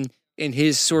Stone in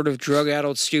his sort of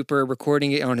drug-addled stupor,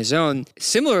 recording it on his own.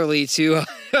 Similarly to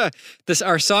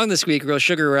our song this week, Real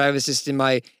Sugar, where I was just in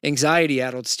my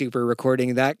anxiety-addled stupor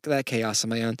recording that chaos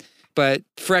on my own. But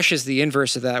Fresh is the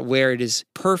inverse of that, where it is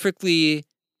perfectly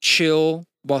chill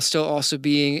while still also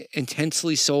being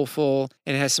intensely soulful,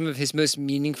 and it has some of his most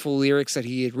meaningful lyrics that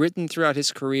he had written throughout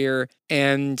his career.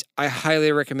 And I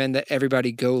highly recommend that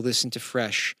everybody go listen to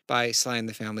Fresh by Sly and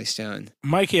the Family Stone.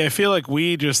 Mikey, I feel like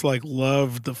we just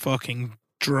loved the fucking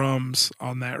drums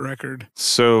on that record.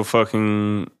 So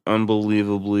fucking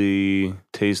unbelievably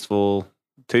tasteful.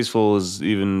 Tasteful is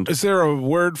even. Is there a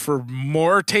word for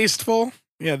more tasteful?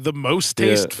 Yeah, the most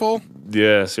tasteful.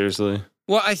 Yeah, seriously.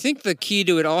 Well, I think the key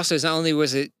to it also is not only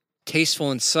was it tasteful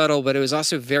and subtle, but it was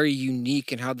also very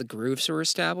unique in how the grooves were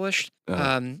established.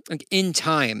 Like In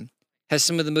Time has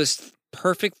some of the most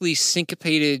perfectly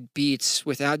syncopated beats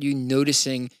without you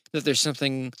noticing that there's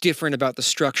something different about the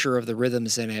structure of the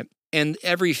rhythms in it. And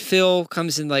every fill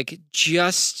comes in like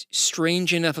just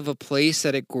strange enough of a place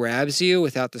that it grabs you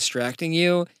without distracting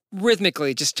you.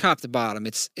 Rhythmically, just top to bottom,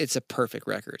 it's a perfect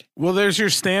record. Well, there's your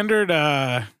standard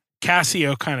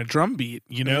Casio kind of drum beat,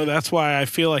 you know? That's why I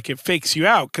feel like it fakes you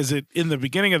out, because it in the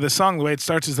beginning of the song, the way it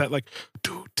starts is that like,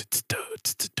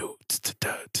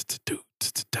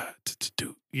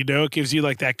 you know, it gives you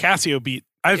like that Casio beat.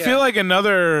 I feel like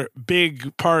another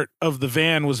big part of the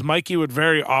van was Mikey would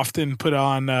very often put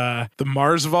on the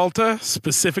Mars Volta,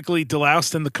 specifically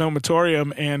Deloused in the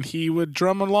Comatorium, and he would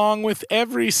drum along with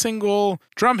every single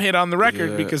drum hit on the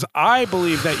record, because I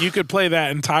believe that you could play that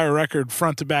entire record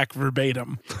front to back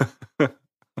verbatim.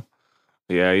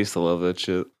 Yeah, I used to love that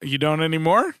shit. You don't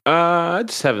anymore? I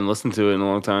just haven't listened to it in a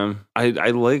long time.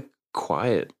 I like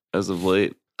quiet as of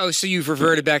late. Oh, so you've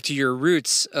reverted back to your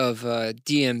roots of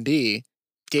DMB.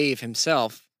 Dave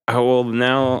himself. Oh, well,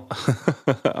 now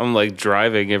I'm like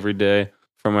driving every day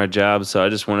for my job, so I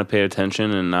just want to pay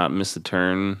attention and not miss a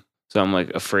turn. So I'm like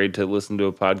afraid to listen to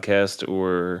a podcast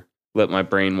or let my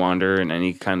brain wander in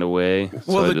any kind of way.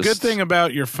 Well, so the good thing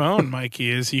about your phone, Mikey,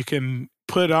 is you can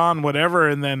put on whatever,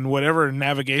 and then whatever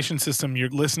navigation system you're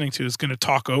listening to is going to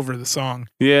talk over the song.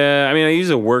 Yeah, I mean, I use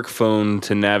a work phone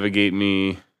to navigate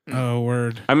me. Oh,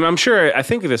 word. I'm sure. I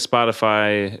think the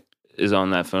Spotify is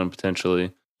on that phone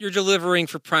potentially. You're delivering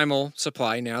for Primal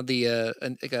Supply now, the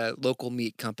a local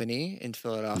meat company in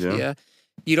Philadelphia. Yeah.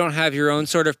 You don't have your own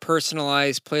sort of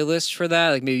personalized playlist for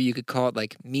that? Like maybe you could call it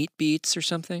like Meat Beats or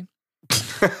something?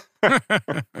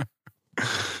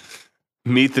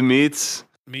 Meet the Meats.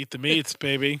 Meet the Meats,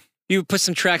 baby. You put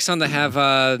some tracks on that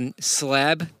have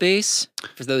slab bass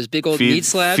for those big old meat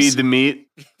slabs. Feed the meat.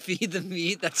 Feed the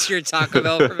meat. That's your Taco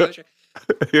Bell promotion.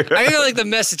 I feel like the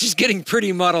message is getting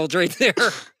pretty muddled right there.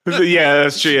 Yeah,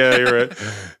 that's true. Yeah, you're right.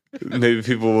 Maybe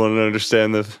people won't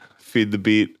understand the feed the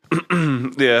beat.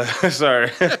 Yeah,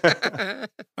 sorry.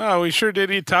 Oh, we sure did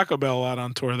eat Taco Bell a lot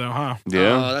on tour, though, huh?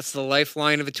 Yeah. Oh, that's the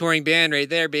lifeline of a touring band right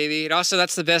there, baby. And also,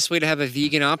 that's the best way to have a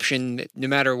vegan option, no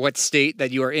matter what state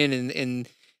that you are in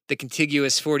the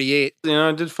contiguous 48. You know,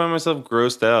 I did find myself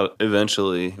grossed out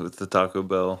eventually with the Taco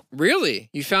Bell. Really?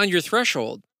 You found your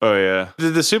threshold? Oh, yeah.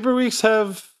 Did the Super Weeks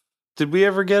did we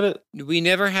ever get it? We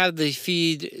never had the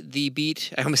Feed the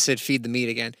Beat. I almost said Feed the Meat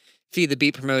again. Feed the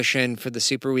Beat promotion for the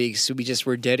Super Weeks. We just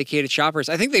were dedicated shoppers.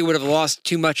 I think they would have lost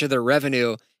too much of their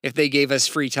revenue if they gave us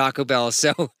free Taco Bell.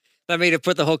 So that made it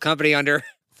put the whole company under.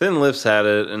 Thin Lips had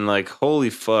it, and like, holy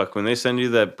fuck, when they send you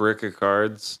that brick of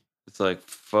cards, it's like,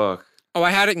 fuck. Oh,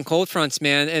 I had it in Cold Fronts,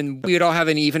 man, and we would all have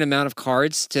an even amount of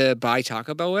cards to buy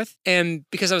Taco Bell with. And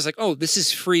because I was like, oh, this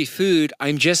is free food,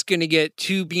 I'm just going to get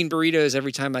 2 bean burritos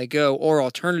every time I go. Or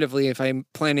alternatively, if I'm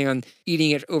planning on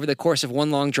eating it over the course of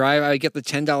one long drive, I would get the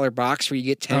 $10 box where you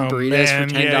get 10 burritos for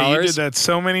 $10. Yeah, you did that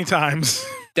so many times.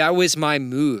 That was my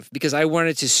move because I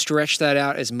wanted to stretch that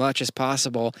out as much as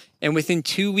possible. And within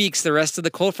 2 weeks, the rest of the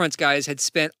Cold Fronts guys had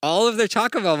spent all of their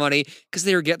Taco Bell money because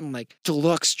they were getting like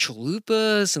deluxe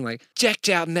chalupas and like decked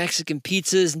out Mexican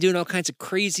pizzas and doing all kinds of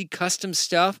crazy custom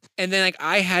stuff. And then like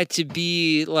I had to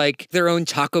be like their own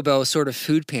Taco Bell sort of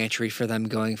food pantry for them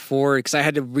going forward because I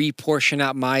had to reportion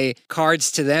out my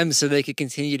cards to them so they could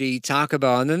continue to eat Taco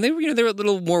Bell. And then they were a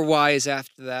little more wise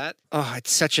after that. Oh,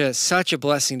 it's such a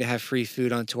blessing to have free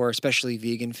food on tour, especially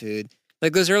vegan food.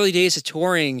 Like those early days of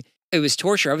touring, it was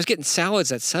torture. I was getting salads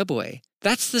at Subway.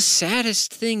 That's the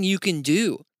saddest thing you can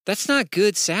do. That's not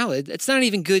good salad. It's not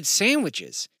even good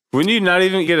sandwiches. Wouldn't you not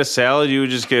even get a salad? You would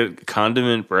just get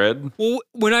condiment bread? Well,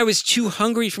 when I was too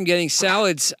hungry from getting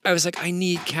salads, I was like, I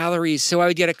need calories. So I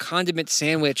would get a condiment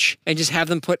sandwich and just have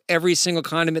them put every single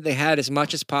condiment they had as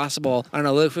much as possible on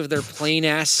a loaf of their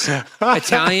plain-ass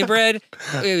Italian bread.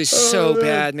 It was so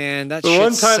bad, man. That shit one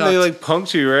time sucked. they like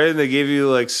punked you, right? And they gave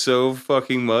you like so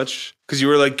fucking much. Because you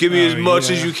were like, give me as much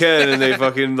as you can. And they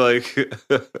fucking like...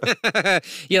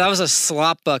 Yeah, that was a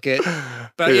slop bucket.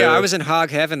 But yeah, I was in hog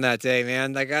heaven that day,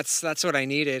 man. Like that's what I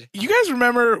needed. You guys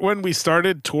remember when we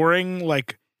started touring,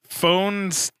 like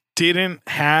phones didn't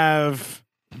have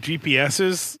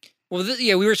GPSs? Well,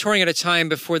 we were touring at a time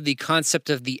before the concept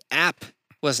of the app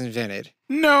was invented.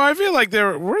 No, I feel like were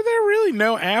there really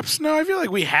no apps? No, I feel like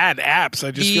we had apps.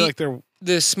 I just feel like the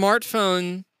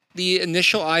smartphone, the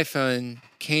initial iPhone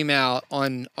came out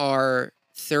on our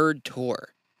 3rd tour,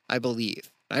 I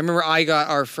believe. I remember I got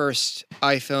our first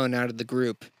iPhone out of the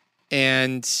group,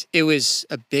 and it was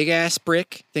a big-ass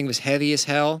brick. Thing was heavy as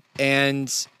hell.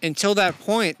 And until that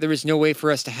point, there was no way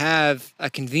for us to have a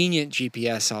convenient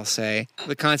GPS, I'll say.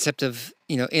 The concept of,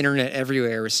 internet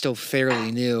everywhere was still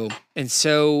fairly new. And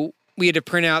so we had to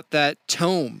print out that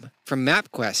tome from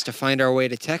MapQuest to find our way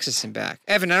to Texas and back.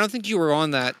 Evan, I don't think you were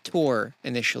on that tour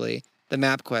initially, the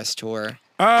MapQuest tour.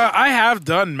 I have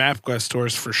done MapQuest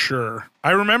tours for sure.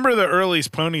 I remember the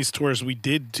earliest Ponies tours, we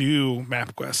did do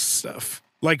MapQuest stuff.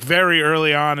 Like very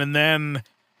early on, and then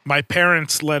my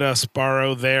parents let us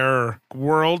borrow their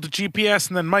world GPS,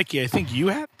 and then Mikey, I think you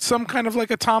had some kind of like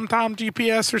a TomTom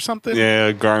GPS or something?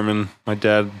 Yeah, Garmin, my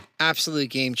dad. Absolute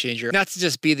game changer. Not to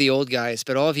just be the old guys,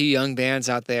 but all of you young bands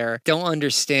out there don't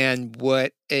understand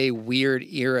what a weird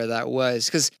era that was,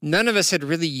 because none of us had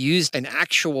really used an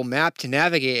actual map to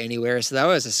navigate anywhere, so that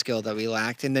was a skill that we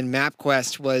lacked. And then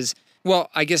MapQuest was...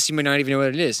 Well, I guess you might not even know what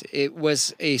it is. It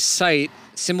was a site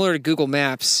similar to Google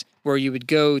Maps where you would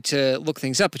go to look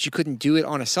things up, but you couldn't do it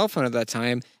on a cell phone at that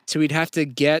time. So we'd have to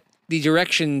get the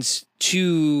directions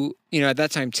to, at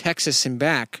that time, Texas and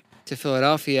back to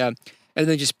Philadelphia, and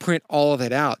then just print all of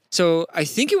it out. So I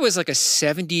think it was like a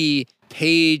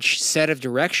 70-page set of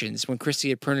directions when Christy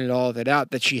had printed all of it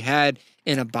out that she had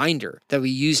in a binder that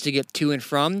we used to get to and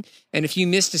from. And if you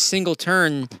missed a single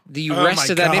turn, the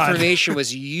rest of that information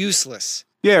was useless.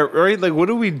 Yeah, right? Like, what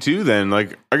do we do then?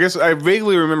 Like, I guess I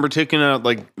vaguely remember taking out,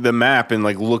 like, the map and,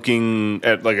 like, looking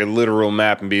at, like, a literal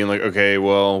map and being like, okay,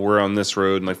 well, we're on this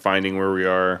road and, like, finding where we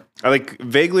are. I, like,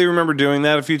 vaguely remember doing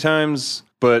that a few times,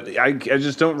 but I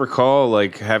just don't recall,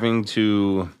 like, having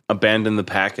to abandon the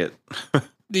packet.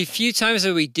 The few times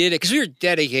that we did it, because we were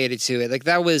dedicated to it, like,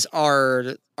 that was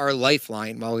our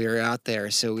lifeline while we were out there.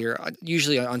 So we were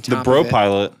usually on top of it. The bro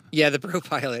pilot. Yeah, the bro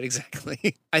pilot,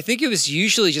 exactly. I think it was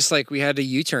usually just like we had a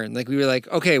U-turn. Like we were like,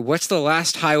 okay, what's the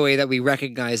last highway that we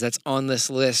recognize that's on this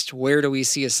list? Where do we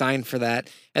see a sign for that?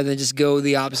 And then just go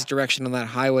the opposite direction on that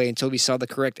highway until we saw the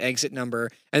correct exit number,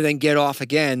 and then get off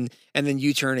again and then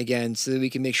U-turn again so that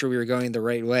we can make sure we were going the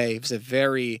right way. It was a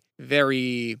very,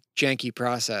 very janky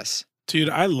process. Dude,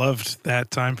 I loved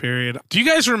that time period. Do you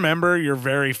guys remember your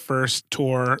very first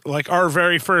tour, like our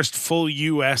very first full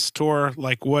U.S. tour,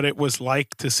 like what it was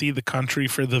like to see the country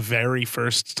for the very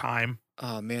first time?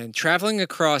 Oh, man. Traveling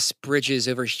across bridges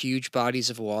over huge bodies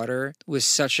of water was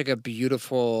such like a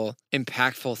beautiful,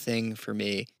 impactful thing for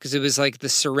me, because it was like the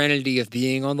serenity of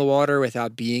being on the water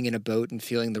without being in a boat and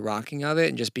feeling the rocking of it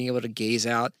and just being able to gaze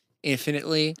out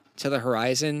infinitely to the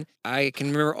horizon. I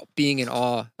can remember being in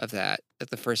awe of that at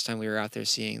the first time we were out there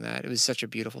seeing that. It was such a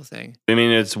beautiful thing. I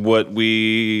mean, it's what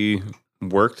we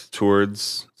worked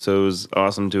towards, so it was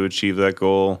awesome to achieve that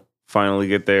goal. Finally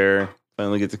get there.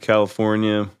 Finally get to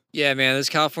California. Yeah, man, those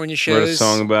California shows. Wrote a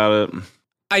song about it.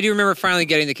 I do remember finally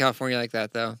getting to California like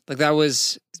that, though. Like, that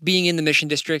was being in the Mission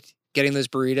District, getting those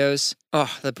burritos.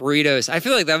 Oh, the burritos. I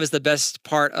feel like that was the best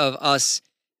part of us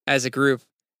as a group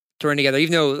touring together.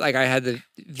 Even though, like, I had the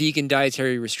vegan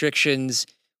dietary restrictions,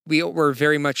 we were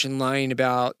very much in line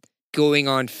about going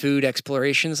on food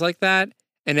explorations like that.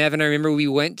 And Evan, I remember we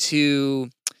went to,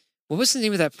 what was the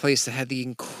name of that place that had the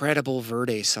incredible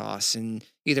verde sauce in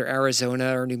either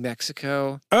Arizona or New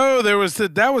Mexico? Oh,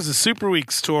 that was a Super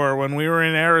Weeks tour when we were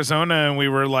in Arizona and we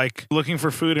were like looking for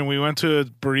food, and we went to a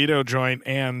burrito joint,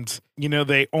 and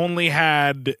they only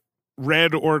had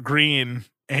red or green.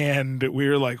 And we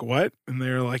were like, what? And they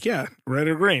were like, yeah, red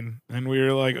or green. And we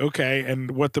were like, okay.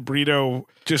 And what the burrito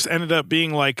just ended up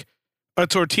being like a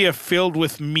tortilla filled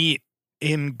with meat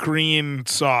in green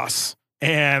sauce.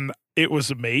 And it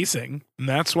was amazing. And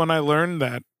that's when I learned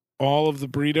that all of the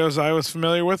burritos I was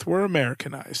familiar with were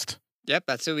Americanized. Yep,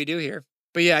 that's what we do here.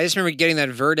 But yeah, I just remember getting that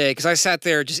verde, because I sat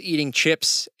there just eating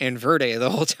chips and verde the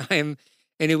whole time.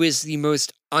 And it was the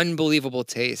most unbelievable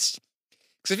taste.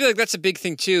 Because I feel like that's a big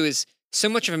thing too, is so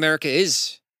much of America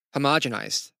is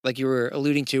homogenized, like you were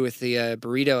alluding to with the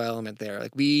burrito element there.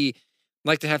 Like, we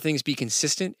like to have things be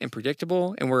consistent and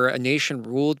predictable, and we're a nation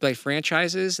ruled by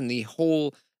franchises, and the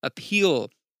whole appeal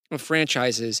of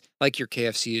franchises, like your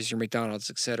KFCs, your McDonald's,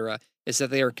 etc., is that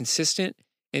they are consistent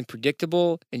and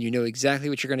predictable, and you know exactly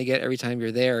what you're going to get every time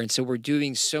you're there. And so we're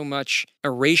doing so much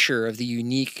erasure of the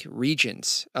unique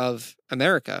regions of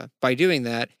America by doing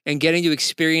that, and getting to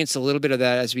experience a little bit of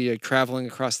that as we are traveling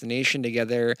across the nation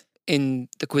together in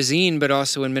the cuisine, but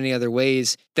also in many other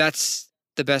ways. That's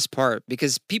the best part,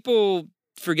 because people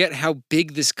forget how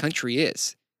big this country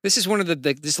is. This is one of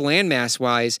this landmass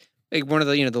wise, like one of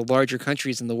the, the larger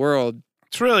countries in the world.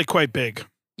 It's really quite big.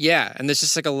 Yeah, and there's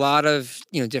just like a lot of,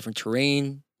 different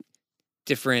terrain,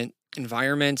 different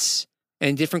environments,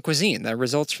 and different cuisine that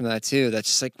results from that too. That's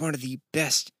just like one of the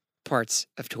best parts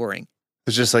of touring.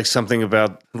 There's just like something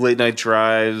about late night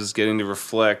drives, getting to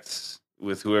reflect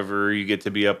with whoever you get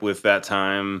to be up with that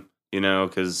time, you know,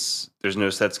 because there's no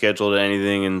set schedule to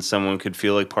anything, and someone could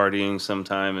feel like partying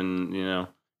sometime, and you know,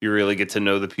 you really get to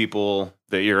know the people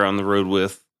that you're on the road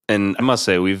with. And I must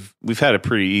say, we've had it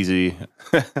pretty easy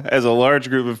as a large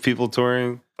group of people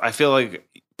touring. I feel like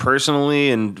personally,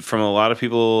 and from a lot of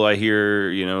people I hear,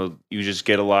 you know, you just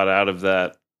get a lot out of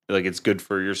that. Like, it's good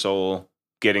for your soul,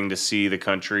 getting to see the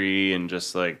country and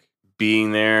just like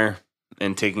being there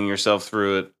and taking yourself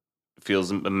through it. It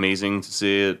feels amazing to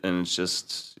see it, and it's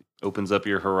just opens up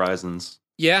your horizons.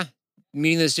 Yeah.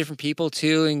 Meeting those different people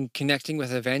too and connecting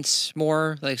with events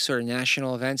more, like sort of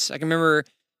national events. I can remember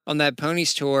on that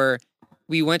Ponies tour,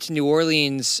 we went to New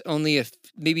Orleans only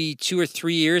maybe 2 or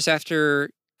 3 years after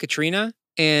Katrina,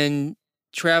 and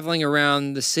traveling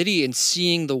around the city and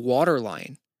seeing the water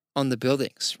line on the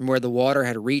buildings from where the water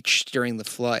had reached during the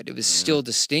flood. It was still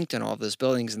distinct on all of those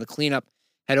buildings, and the cleanup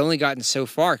had only gotten so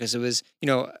far because it was, you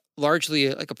know,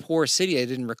 largely like a poor city. I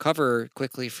didn't recover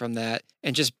quickly from that,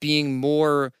 and just being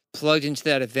more plugged into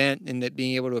that event and that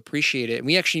being able to appreciate it. And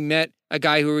we actually met a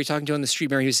guy who we were talking to on the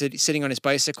street. Remember, he was sitting on his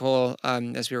bicycle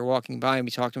as we were walking by, and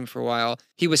we talked to him for a while.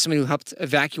 He was someone who helped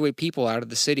evacuate people out of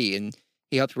the city, and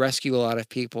he helped rescue a lot of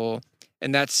people.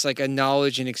 And that's like a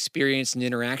knowledge and experience and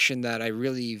interaction that I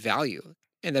really value,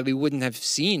 and that we wouldn't have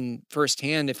seen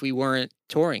firsthand if we weren't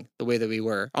touring the way that we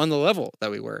were, on the level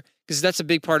that we were. Because that's a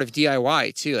big part of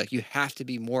DIY too. Like, you have to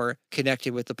be more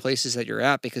connected with the places that you're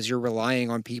at, because you're relying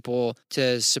on people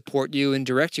to support you and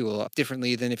direct you a lot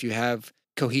differently than if you have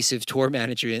cohesive tour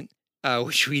management,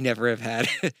 which we never have had.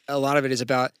 A lot of it is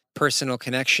about personal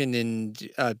connection and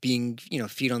being, you know,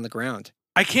 feet on the ground.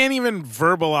 I can't even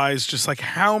verbalize just like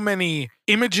how many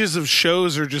images of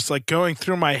shows are just like going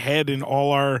through my head in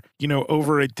all our, you know,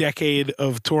 over a decade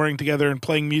of touring together and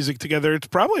playing music together. It's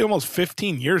probably almost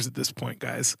 15 years at this point,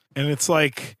 guys. And it's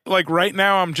like right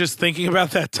now I'm just thinking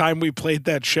about that time we played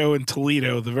that show in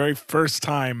Toledo, the very first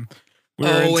time we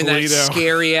were in Toledo. That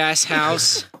scary ass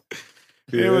house.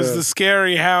 It was the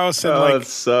scary house, and it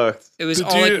sucked. It was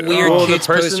all like weird kids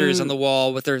posters on the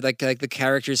wall with their like the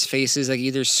characters' faces like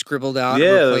either scribbled out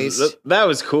or replaced. That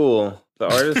was cool.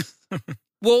 The artist.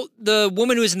 Well, the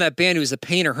woman who was in that band, who was a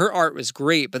painter, her art was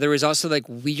great, but there was also like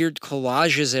weird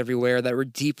collages everywhere that were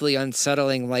deeply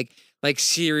unsettling, like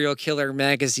serial killer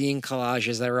magazine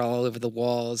collages that were all over the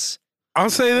walls. I'll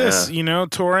say this, you know,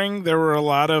 touring, there were a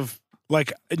lot of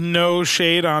like no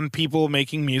shade on people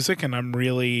making music, and I'm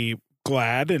really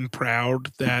glad and proud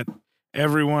that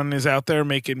everyone is out there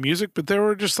making music, but there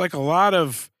were just like a lot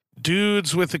of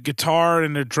dudes with a guitar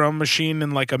and a drum machine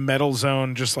in like a metal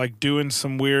zone just like doing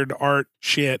some weird art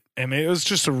shit, and it was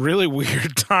just a really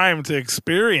weird time to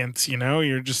experience, you know.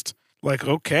 You're just like,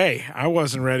 okay, I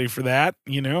wasn't ready for that,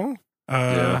 you know.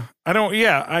 I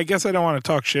guess I don't want to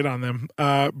talk shit on them,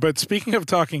 but speaking of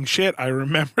talking shit, I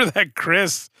remember that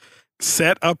Chris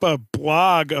set up a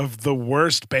blog of the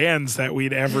worst bands that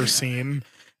we'd ever seen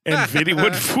and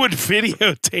would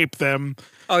videotape them.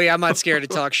 Oh yeah, I'm not scared to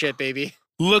talk shit, baby.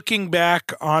 Looking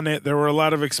back on it, there were a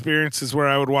lot of experiences where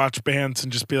I would watch bands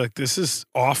and just be like, this is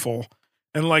awful.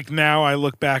 And like now I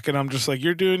look back and I'm just like,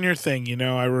 you're doing your thing, you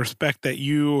know. I respect that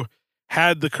you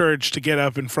had the courage to get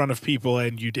up in front of people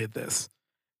and you did this.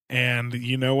 And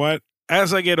you know what?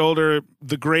 As I get older,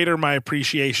 the greater my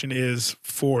appreciation is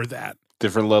for that.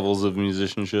 Different levels of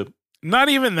musicianship. Not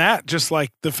even that, just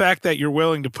like the fact that you're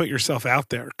willing to put yourself out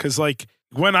there. Because like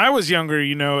when I was younger,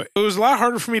 you know, it was a lot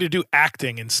harder for me to do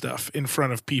acting and stuff in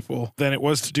front of people than it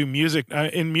was to do music.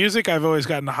 In music, I've always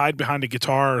gotten to hide behind a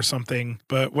guitar or something.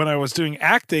 But when I was doing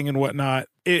acting and whatnot,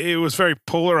 it was very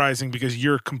polarizing because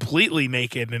you're completely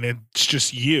naked and it's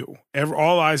just you.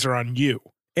 All eyes are on you.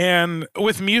 And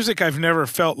with music, I've never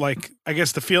felt like, I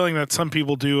guess the feeling that some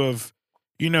people do of,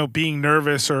 you know, being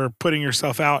nervous or putting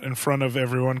yourself out in front of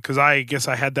everyone. Because I guess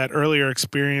I had that earlier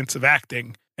experience of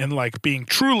acting and like being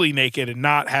truly naked and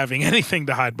not having anything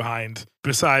to hide behind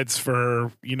besides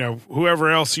for, you know,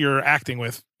 whoever else you're acting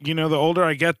with. You know, the older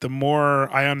I get, the more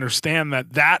I understand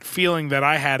that feeling that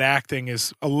I had acting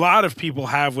is a lot of people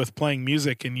have with playing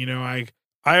music. And, you know,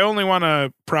 I only want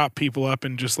to prop people up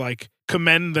and just like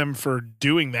commend them for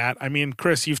doing that. I mean,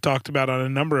 Chris, you've talked about on a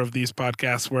number of these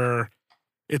podcasts where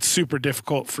it's super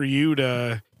difficult for you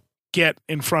to get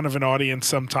in front of an audience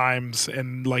sometimes,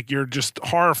 and like you're just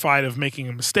horrified of making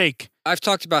a mistake. I've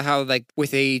talked about how like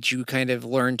with age you kind of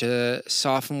learn to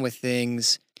soften with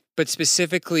things, but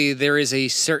specifically there is a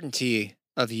certainty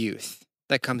of youth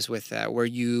that comes with that, where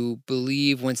you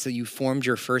believe once that you formed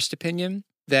your first opinion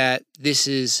that this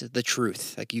is the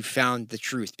truth. Like you found the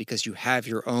truth because you have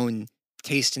your own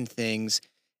taste in things.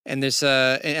 And there's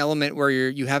an element where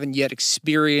you haven't yet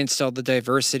experienced all the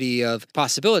diversity of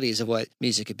possibilities of what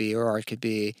music could be or art could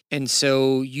be. And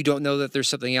so you don't know that there's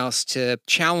something else to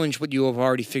challenge what you have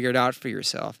already figured out for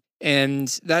yourself. And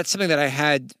that's something that I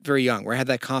had very young, where I had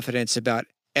that confidence about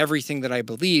everything that I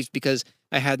believed because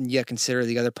I hadn't yet considered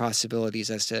the other possibilities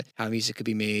as to how music could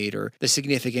be made or the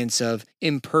significance of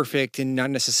imperfect and not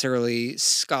necessarily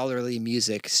scholarly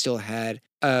music still had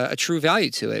a true value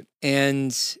to it.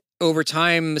 And over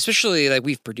time, especially like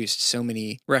we've produced so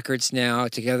many records now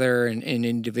together and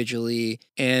individually,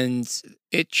 and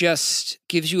it just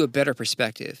gives you a better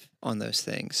perspective on those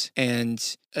things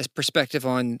and a perspective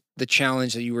on the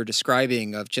challenge that you were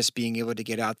describing of just being able to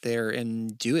get out there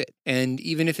and do it. And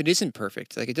even if it isn't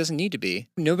perfect, like it doesn't need to be.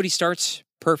 Nobody starts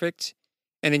perfect.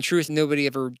 And in truth, nobody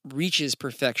ever reaches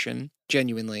perfection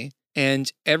genuinely.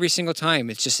 And every single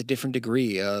time, it's just a different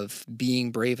degree of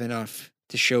being brave enough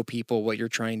to show people what you're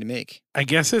trying to make. I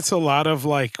guess it's a lot of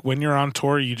like when you're on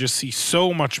tour, you just see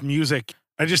so much music.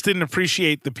 I just didn't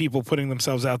appreciate the people putting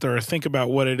themselves out there or think about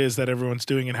what it is that everyone's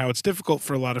doing and how it's difficult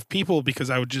for a lot of people because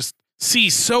I would just see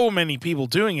so many people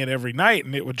doing it every night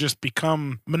and it would just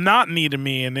become monotony to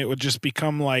me and it would just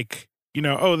become like, you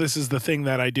know, oh, this is the thing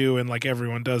that I do and like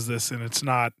everyone does this and it's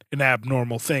not an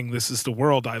abnormal thing. This is the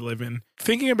world I live in.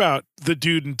 Thinking about the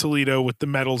dude in Toledo with the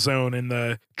metal zone and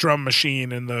the drum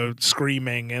machine and the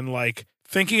screaming and like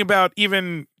thinking about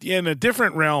even in a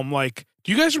different realm, like,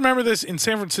 do you guys remember this? In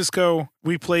San Francisco,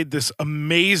 we played this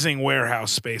amazing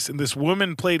warehouse space and this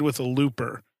woman played with a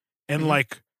looper and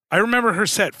like, I remember her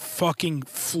set fucking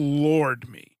floored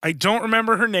me. I don't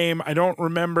remember her name. I don't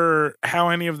remember how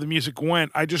any of the music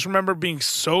went. I just remember being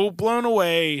so blown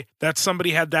away that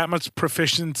somebody had that much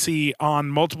proficiency on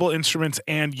multiple instruments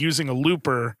and using a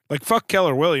looper. Like, fuck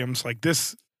Keller Williams. Like,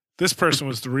 this person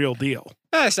was the real deal.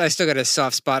 I still got a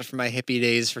soft spot for my hippie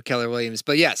days for Keller Williams.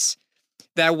 But yes,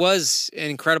 that was an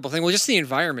incredible thing. Well, just the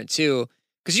environment, too.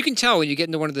 Because you can tell when you get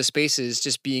into one of the spaces,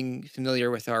 just being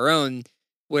familiar with our own,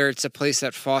 where it's a place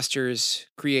that fosters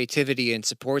creativity and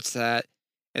supports that.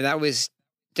 And that was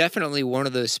definitely one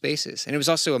of those spaces. And it was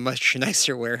also a much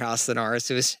nicer warehouse than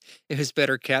ours. It was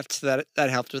better kept. So that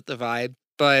helped with the vibe.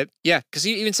 But yeah, because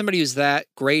even somebody who's that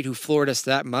great, who floored us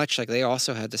that much, like they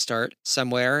also had to start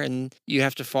somewhere. And you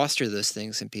have to foster those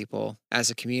things in people as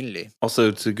a community.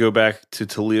 Also, to go back to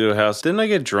Toledo House, didn't I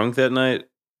get drunk that night?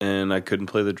 And I couldn't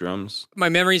play the drums. My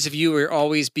memories of you were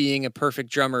always being a perfect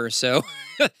drummer, so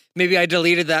maybe I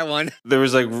deleted that one. There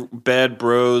was like bad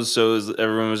bros, so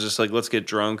everyone was just like, let's get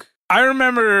drunk. I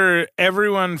remember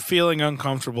everyone feeling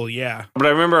uncomfortable, yeah. But I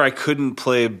remember I couldn't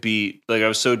play a beat. Like I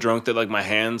was so drunk that like my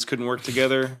hands couldn't work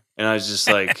together. And I was just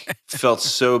like, felt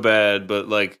so bad, but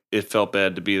like it felt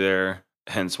bad to be there.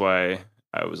 Hence why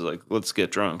I was like, let's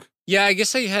get drunk. Yeah, I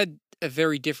guess I had a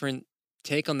very different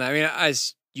take on that. I mean,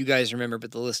 as you guys remember,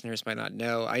 but the listeners might not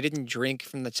know, I didn't drink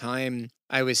from the time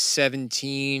I was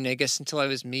 17, I guess, until I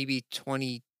was maybe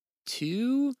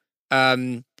 22.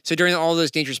 So during all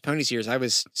those Dangerous Ponies years, I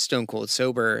was stone cold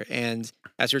sober. And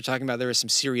as we were talking about, there were some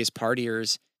serious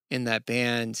partiers in that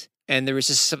band. And there was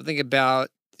just something about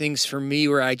things for me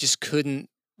where I just couldn't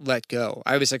let go.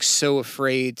 I was like so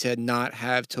afraid to not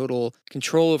have total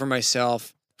control over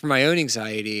myself for my own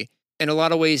anxiety. In a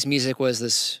lot of ways, music was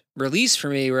this release for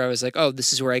me where I was like, oh,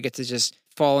 this is where I get to just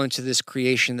fall into this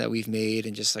creation that we've made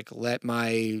and just like let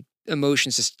my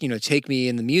emotions just, take me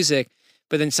in the music.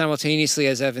 But then simultaneously,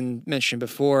 as Evan mentioned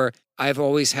before, I've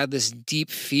always had this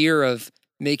deep fear of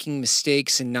making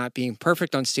mistakes and not being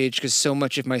perfect on stage because so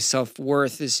much of my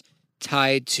self-worth is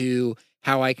tied to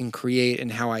how I can create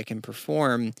and how I can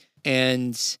perform.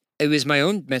 And it was my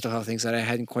own mental health things that I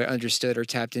hadn't quite understood or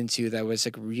tapped into that was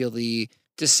like really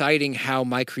deciding how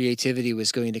my creativity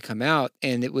was going to come out.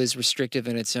 And it was restrictive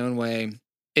in its own way.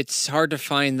 It's hard to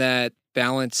find that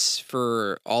balance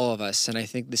for all of us. And I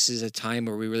think this is a time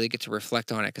where we really get to reflect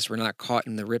on it because we're not caught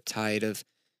in the riptide of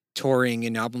touring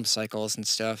and album cycles and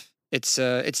stuff. It's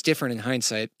different in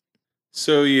hindsight.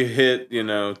 So you hit,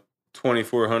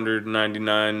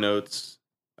 2,499 notes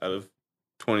out of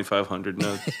 2,500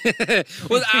 notes.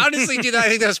 Well, honestly, dude, I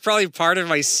think that's probably part of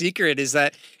my secret is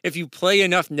that if you play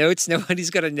enough notes, nobody's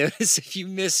going to notice if you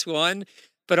miss one.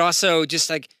 But also just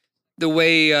like the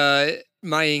way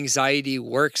my anxiety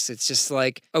works, it's just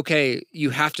like, okay, you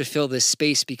have to fill this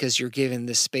space because you're given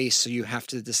this space. So you have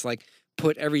to just like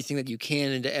put everything that you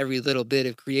can into every little bit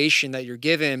of creation that you're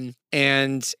given.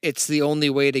 And it's the only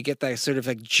way to get that sort of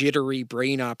like jittery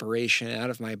brain operation out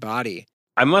of my body.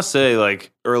 I must say,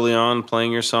 like, early on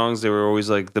playing your songs, they were always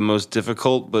like the most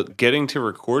difficult, but getting to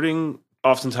recording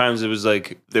oftentimes it was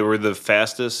like they were the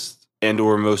fastest and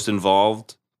or most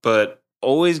involved, but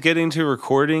always getting to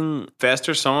recording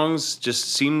faster songs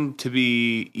just seemed to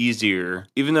be easier.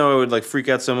 Even though I would like freak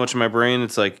out so much in my brain,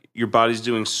 it's like your body's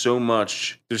doing so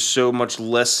much. There's so much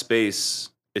less space.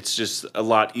 It's just a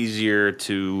lot easier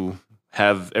to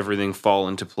have everything fall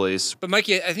into place. But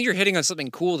Mikey, I think you're hitting on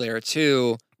something cool there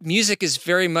too. Music is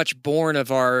very much born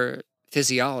of our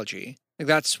physiology. Like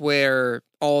that's where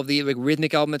all of the like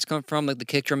rhythmic elements come from. Like the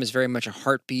kick drum is very much a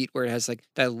heartbeat where it has like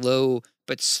that low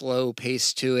but slow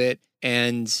pace to it.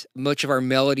 And much of our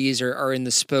melodies are in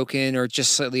the spoken or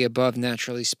just slightly above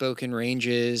naturally spoken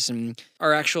ranges. And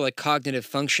our actual like cognitive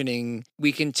functioning,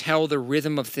 we can tell the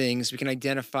rhythm of things. We can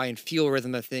identify and feel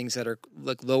rhythm of things that are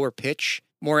like lower pitch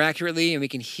more accurately. And we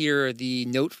can hear the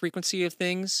note frequency of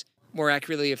things more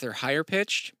accurately if they're higher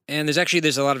pitched. And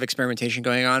there's a lot of experimentation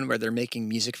going on where they're making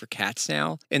music for cats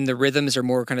now. And the rhythms are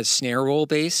more kind of snare roll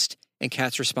based. And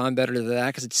cats respond better to that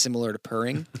because it's similar to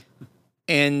purring.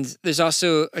 And there's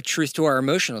also a truth to our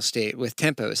emotional state with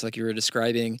tempos, like you were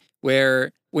describing,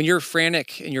 where when you're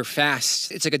frantic and you're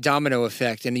fast, it's like a domino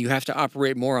effect and you have to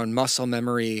operate more on muscle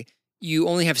memory. You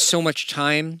only have so much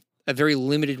time, a very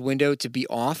limited window to be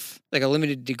off, like a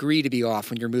limited degree to be off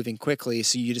when you're moving quickly.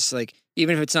 So you just like,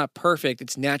 even if it's not perfect,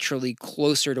 it's naturally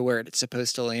closer to where it's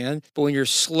supposed to land. But when you're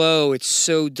slow, it's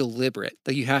so deliberate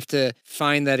that you have to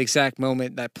find that exact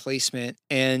moment, that placement.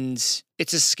 And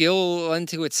it's a skill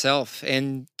unto itself.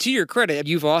 And to your credit,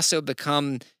 you've also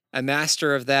become a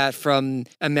master of that from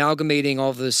amalgamating all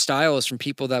of those styles from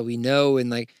people that we know and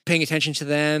like paying attention to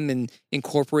them and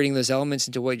incorporating those elements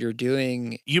into what you're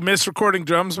doing. You miss recording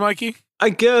drums, Mikey? I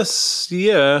guess,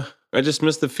 yeah. I just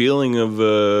miss the feeling of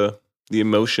the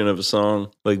emotion of a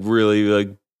song, like really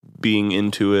like being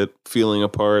into it, feeling a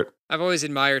part. I've always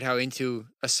admired how into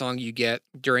a song you get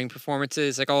during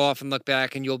performances. Like I'll often look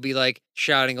back and you'll be like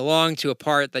shouting along to a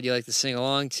part that you like to sing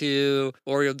along to,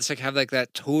 or you'll just like have like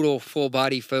that total full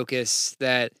body focus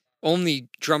that only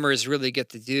drummers really get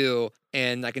to do.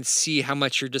 And I can see how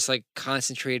much you're just like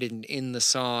concentrated in the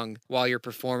song while you're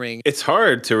performing. It's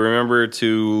hard to remember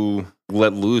to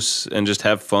let loose and just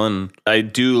have fun. I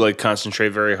do like concentrate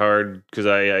very hard because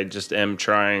I just am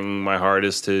trying my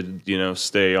hardest to,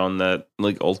 stay on that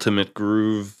like ultimate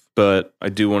groove. But I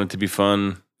do want it to be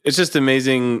fun. It's just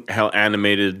amazing how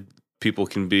animated people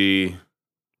can be.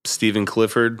 Stephen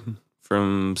Clifford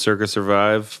from Circa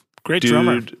Survive. Great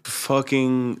drummer.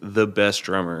 Fucking the best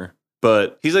drummer.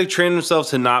 But he's like trained himself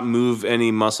to not move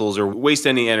any muscles or waste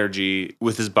any energy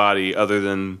with his body other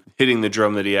than hitting the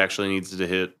drum that he actually needs to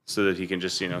hit so that he can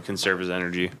just, conserve his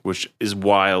energy, which is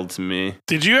wild to me.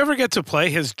 Did you ever get to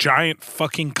play his giant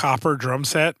fucking copper drum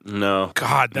set? No.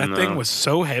 God, that thing was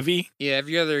so heavy. Yeah,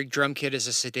 every other drum kit is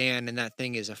a sedan and that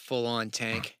thing is a full-on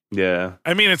tank. Yeah.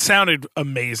 I mean, it sounded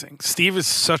amazing. Steve is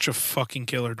such a fucking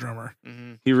killer drummer.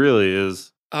 Mm-hmm. He really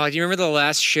is. Oh, do you remember the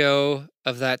last show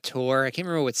of that tour? I can't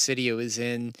remember what city it was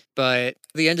in, but at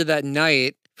the end of that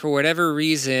night, for whatever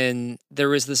reason, there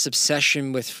was this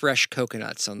obsession with fresh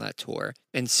coconuts on that tour.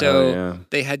 And so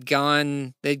they'd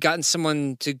gotten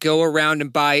someone to go around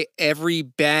and buy every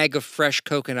bag of fresh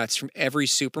coconuts from every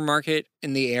supermarket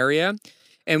in the area.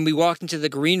 And we walked into the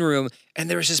green room and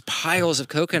there was just piles of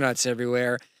coconuts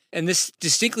everywhere. And this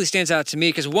distinctly stands out to me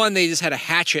because one, they just had a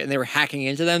hatchet and they were hacking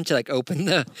into them to like open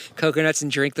the coconuts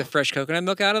and drink the fresh coconut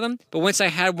milk out of them. But once I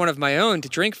had one of my own to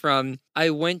drink from, I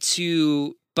went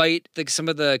to bite some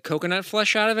of the coconut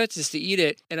flesh out of it just to eat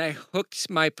it. And I hooked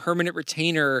my permanent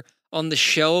retainer on the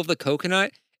shell of the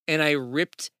coconut and I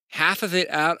ripped half of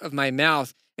it out of my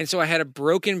mouth. And so I had a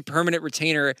broken permanent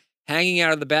retainer hanging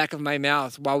out of the back of my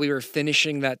mouth while we were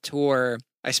finishing that tour.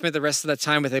 I spent the rest of that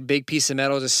time with a big piece of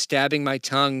metal just stabbing my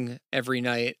tongue every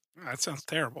night. That sounds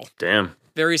terrible. Damn.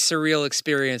 Very surreal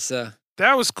experience, though.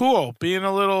 That was cool. Being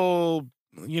a little,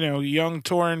 young,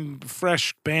 torn,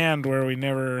 fresh band where we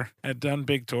never had done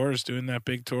big tours. Doing that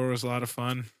big tour was a lot of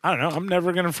fun. I don't know. I'm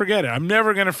never going to forget it. I'm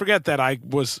never going to forget that I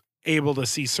was able to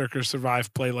see Circa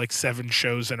Survive play like 7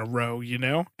 shows in a row,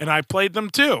 And I played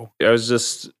them too. I was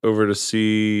just over to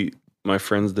see my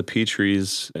friends, the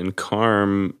Petries, and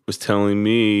Carm was telling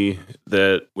me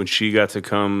that when she got to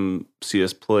come see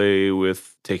us play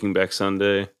with Taking Back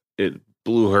Sunday, it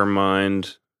blew her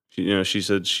mind. She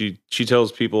said she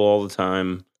tells people all the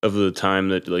time of the time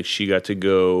that like she got to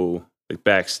go like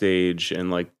backstage and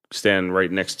like stand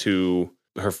right next to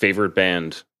her favorite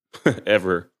band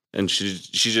ever, and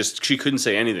she couldn't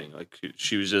say anything. Like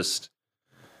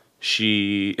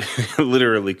she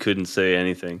literally couldn't say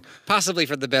anything. Possibly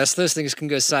for the best. Those things can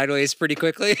go sideways pretty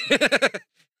quickly.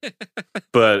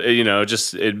 But,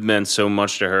 it meant so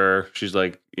much to her. She's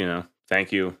like,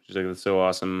 thank you. She's like, that's so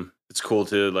awesome. It's cool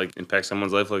to like impact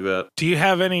someone's life like that. Do you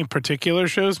have any particular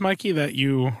shows, Mikey, that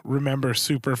you remember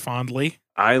super fondly?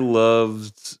 I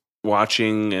loved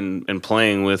watching and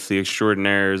playing with the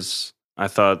Extraordinaires. I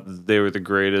thought they were the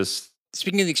greatest.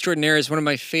 Speaking of the Extraordinaires, one of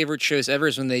my favorite shows ever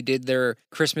is when they did their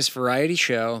Christmas variety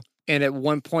show. And at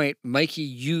one point, Mikey,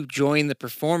 you joined the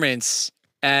performance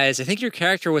as, I think your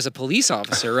character was a police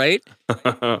officer, right?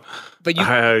 But you,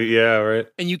 yeah, right.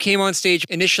 and you came on stage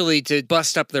initially to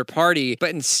bust up their party,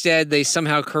 but instead they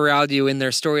somehow corralled you in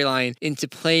their storyline into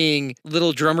playing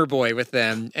Little Drummer Boy with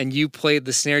them, and you played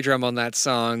the snare drum on that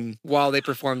song while they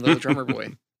performed Little Drummer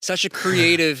Boy. Such a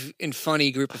creative and funny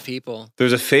group of people.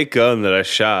 There's a fake gun that I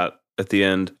shot at the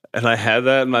end, and I had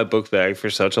that in my book bag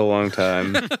for such a long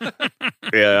time.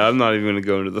 Yeah, I'm not even going to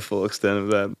go into the full extent of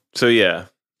that. So yeah,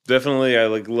 definitely I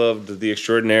like loved the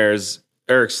Extraordinaires.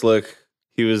 Eric Slick,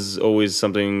 he was always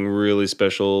something really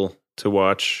special to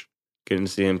watch. Getting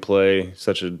to see him play,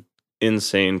 such an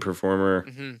insane performer,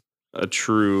 a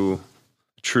true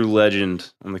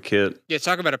legend on the kit. Yeah,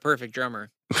 talk about a perfect drummer.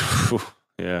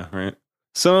 Yeah, right.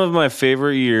 Some of my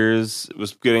favorite years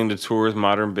was getting to tour with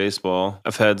Modern Baseball.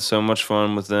 I've had so much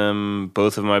fun with them,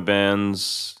 both of my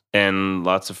bands and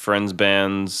lots of friends'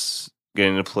 bands,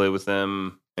 getting to play with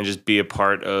them and just be a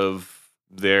part of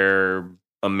their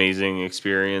amazing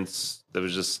experience. That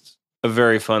was just a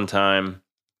very fun time.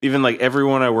 Even like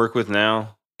everyone I work with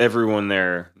now, everyone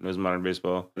there knows Modern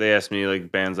Baseball. They ask me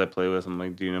like bands I play with. I'm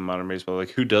like, do you know Modern Baseball?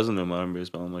 Like, who doesn't know Modern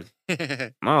Baseball? I'm like,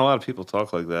 not a lot of people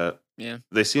talk like that. Yeah.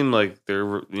 They seem like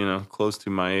they're, close to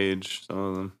my age, some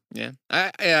of them. Yeah.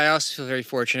 I also feel very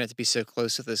fortunate to be so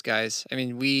close with those guys. I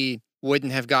mean, we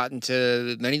wouldn't have gotten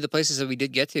to many of the places that we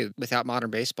did get to without Modern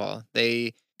Baseball.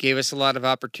 They gave us a lot of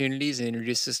opportunities and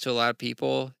introduced us to a lot of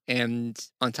people. And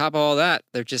on top of all that,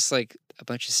 they're just like a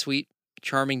bunch of sweet,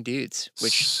 charming dudes,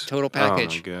 which total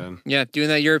package. Oh my God. Yeah, doing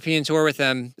that European tour with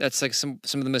them, that's like some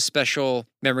of the most special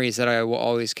memories that I will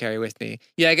always carry with me.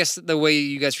 Yeah, I guess the way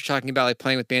you guys were talking about like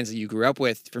playing with bands that you grew up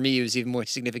with, for me it was even more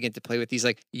significant to play with these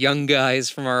like young guys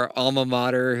from our alma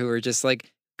mater who are just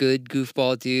like good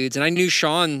goofball dudes. And I knew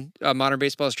Sean, Modern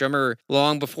Baseball's drummer,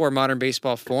 long before Modern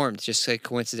Baseball formed. Just like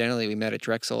coincidentally, we met at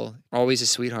Drexel. Always a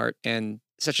sweetheart, and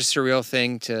such a surreal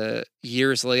thing to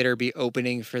years later be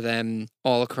opening for them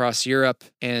all across Europe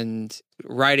and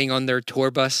riding on their tour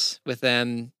bus with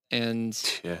them. And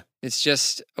it's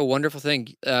just a wonderful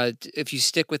thing. If you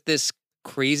stick with this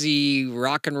crazy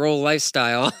rock and roll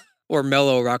lifestyle or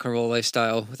mellow rock and roll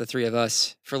lifestyle with the three of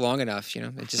us for long enough,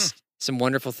 it just some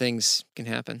wonderful things can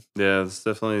happen. Yeah, it's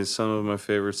definitely some of my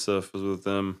favorite stuff was with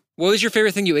them. What was your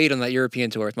favorite thing you ate on that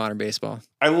European tour with Modern Baseball?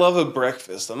 I love a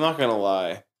breakfast. I'm not going to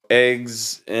lie.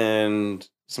 Eggs and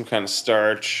some kind of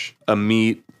starch, a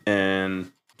meat, and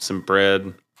some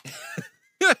bread.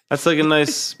 That's like a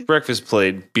nice breakfast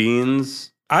plate.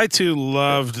 Beans. I too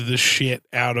loved the shit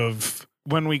out of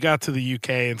when we got to the UK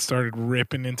and started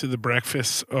ripping into the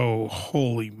breakfast. Oh,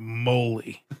 holy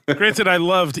moly. Granted, I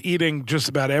loved eating just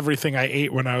about everything I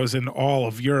ate when I was in all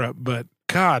of Europe, but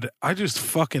God, I just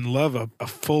fucking love a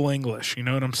full English. You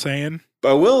know what I'm saying?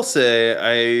 I will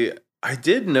say, I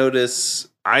did notice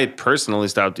I personally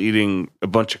stopped eating a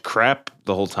bunch of crap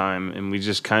the whole time, and we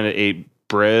just kind of ate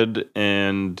bread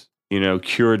and,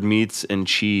 cured meats and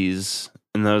cheese.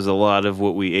 And that was a lot of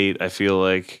what we ate, I feel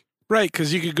like. Right,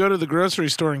 because you could go to the grocery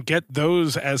store and get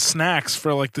those as snacks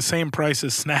for like the same price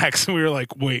as snacks. And we were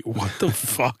like, wait, what the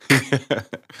fuck?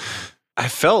 I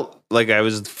felt like I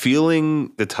was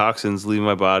feeling the toxins leave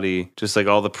my body, just like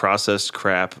all the processed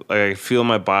crap. Like I feel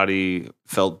my body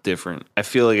felt different. I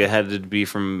feel like it had to be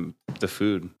from the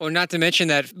food. Well, not to mention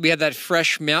that we had that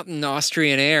fresh mountain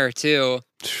Austrian air too.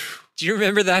 Do you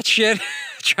remember that shit?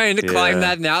 Trying to climb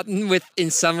that mountain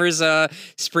in Summers'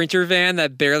 Sprinter van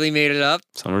that barely made it up.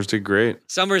 Summers did great.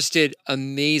 Summers did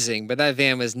amazing, but that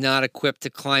van was not equipped to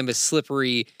climb a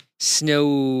slippery,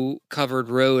 snow-covered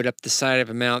road up the side of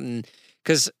a mountain.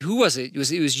 Because who was it?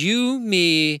 It was you,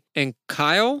 me, and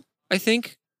Kyle, I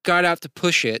think, got out to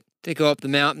push it to go up the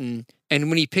mountain. And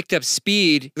when he picked up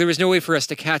speed, there was no way for us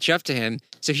to catch up to him.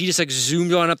 So he just like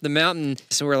zoomed on up the mountain.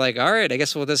 So we're like, all right, I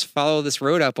guess we'll just follow this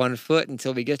road up on foot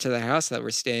until we get to the house that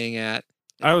we're staying at.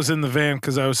 I was in the van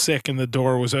because I was sick and the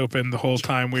door was open the whole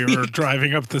time we were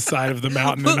driving up the side of the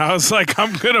mountain. And I was like,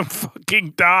 I'm going to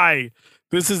fucking die.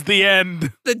 This is the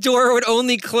end. The door would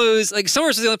only close. Like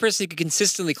Summers was the only person who could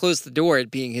consistently close the door,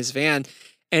 it being his van.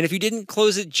 And if you didn't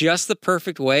close it just the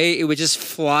perfect way, it would just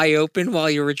fly open while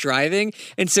you were driving.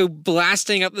 And so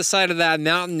blasting up the side of that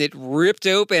mountain, it ripped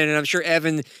open. And I'm sure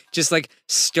Evan just like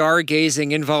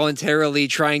stargazing involuntarily,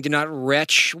 trying to not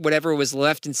retch whatever was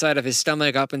left inside of his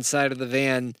stomach up inside of the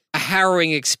van. A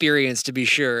harrowing experience, to be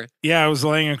sure. Yeah, I was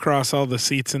laying across all the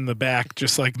seats in the back,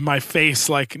 just like my face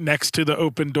like next to the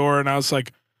open door. And I was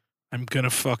like, I'm going to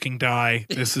fucking die.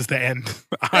 This is the end.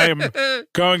 I am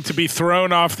going to be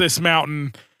thrown off this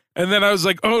mountain. And then I was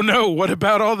like, oh no, what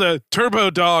about all the turbo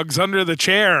dogs under the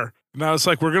chair? And I was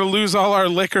like, we're going to lose all our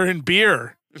liquor and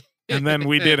beer. And then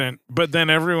we didn't. But then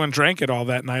everyone drank it all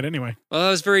that night anyway. Well, that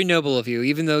was very noble of you.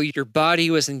 Even though your body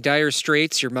was in dire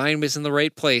straits, your mind was in the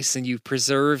right place, and you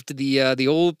preserved the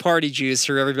old party juice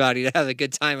for everybody to have a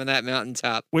good time on that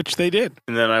mountaintop. Which they did.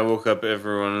 And then I woke up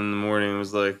everyone in the morning and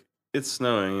was like, it's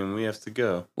snowing and we have to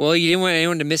go. Well, you didn't want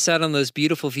anyone to miss out on those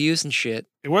beautiful views and shit.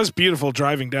 It was beautiful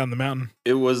driving down the mountain.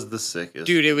 It was the sickest.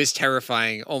 Dude, it was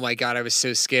terrifying. Oh my God, I was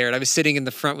so scared. I was sitting in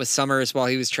the front with Summers while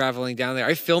he was traveling down there.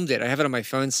 I filmed it. I have it on my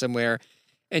phone somewhere.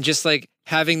 And just like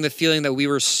having the feeling that we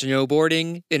were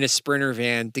snowboarding in a Sprinter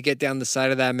van to get down the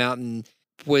side of that mountain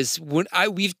was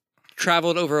we've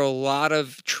traveled over a lot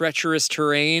of treacherous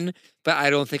terrain, but I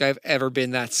don't think I've ever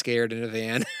been that scared in a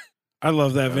van. I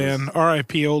love that van.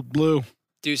 R.I.P. Old Blue.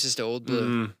 Deuces to Old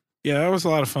Blue. Yeah, that was a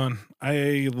lot of fun.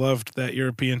 I loved that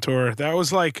European tour. That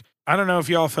was like, I don't know if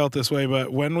y'all felt this way,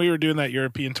 but when we were doing that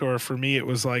European tour, for me, it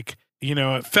was like, you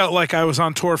know, it felt like I was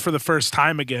on tour for the first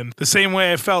time again. The same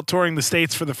way I felt touring the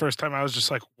States for the first time. I was just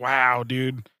like, wow,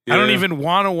 dude. Yeah. I don't even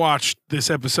want to watch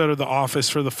this episode of The Office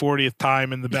for the 40th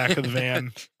time in the back of the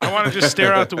van. I want to just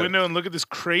stare out the window and look at this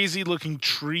crazy looking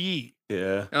tree.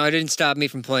 Yeah. No, it didn't stop me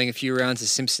from playing a few rounds of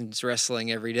Simpsons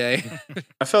wrestling every day.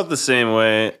 I felt the same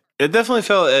way. It definitely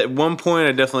felt, at one point,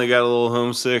 I definitely got a little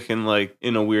homesick and like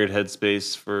in a weird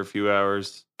headspace for a few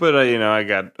hours. But, I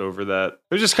got over that.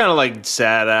 It was just kind of like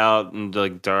sad out and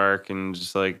like dark and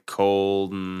just like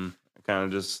cold, and I kind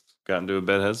of just got into a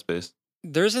bad headspace.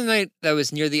 There's a night that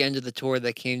was near the end of the tour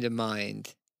that came to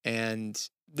mind. And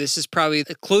this is probably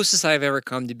the closest I've ever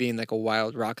come to being like a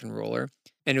wild rock and roller.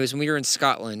 And it was when we were in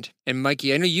Scotland. And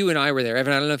Mikey, I know you and I were there.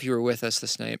 Evan, I don't know if you were with us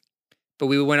this night. But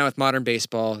we went out with Modern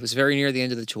Baseball. It was very near the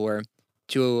end of the tour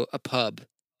to a pub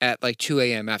at like 2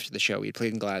 a.m. after the show. We had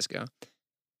played in Glasgow.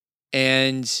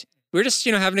 And we were just,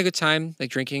 having a good time, like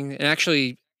drinking. And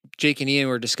actually, Jake and Ian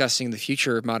were discussing the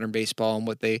future of Modern Baseball and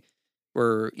what they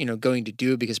were, going to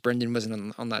do because Brendan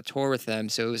wasn't on that tour with them.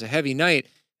 So it was a heavy night.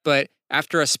 But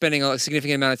after us spending a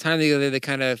significant amount of time together, they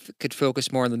kind of could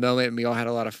focus more on the moment, and we all had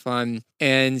a lot of fun.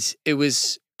 And it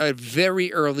was a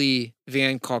very early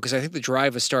van call because I think the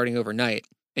drive was starting overnight,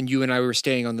 and you and I were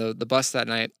staying on the bus that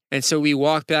night. And so we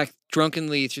walked back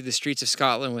drunkenly through the streets of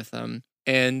Scotland with them.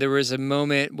 And there was a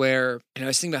moment where, I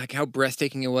was thinking about how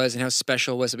breathtaking it was and how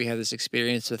special it was that we had this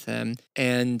experience with them.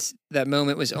 And that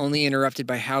moment was only interrupted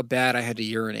by how bad I had to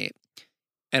urinate.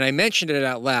 And I mentioned it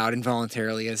out loud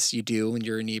involuntarily, as you do when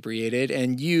you're inebriated.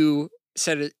 And you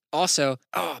said it also,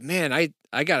 oh man,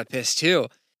 I got to piss too.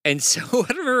 And so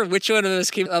I don't remember which one of us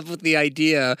came up with the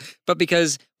idea, but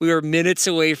because we were minutes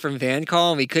away from van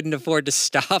call and we couldn't afford to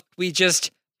stop, we just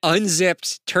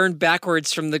unzipped, turned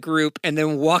backwards from the group, and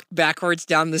then walked backwards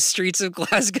down the streets of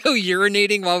Glasgow,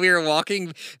 urinating while we were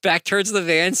walking back towards the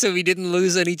van so we didn't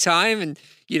lose any time. And,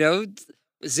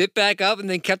 zip back up and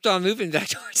then kept on moving back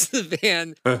towards the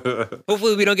van.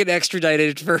 Hopefully we don't get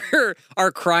extradited for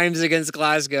our crimes against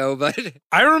Glasgow, but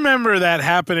I remember that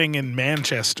happening in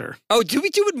Manchester. Oh, did we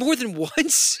do it more than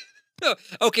once?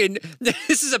 Okay,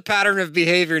 this is a pattern of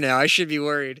behavior now. I should be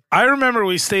worried. I remember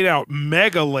we stayed out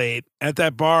mega late at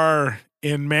that bar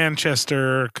in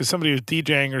Manchester because somebody was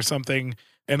DJing or something.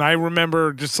 And I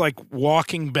remember just like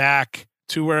walking back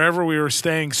to wherever we were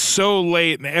staying so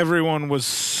late, and everyone was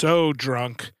so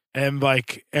drunk, and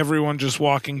like everyone just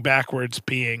walking backwards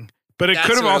peeing. But it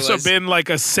could have also been like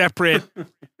a separate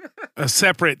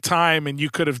time, and you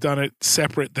could have done it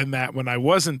separate than that when I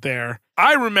wasn't there.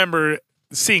 I remember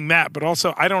seeing that, but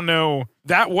also I don't know.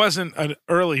 That wasn't an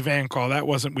early van call. That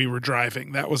wasn't we were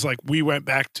driving. That was like we went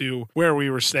back to where we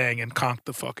were staying and conked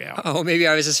the fuck out. Oh, maybe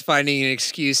I was just finding an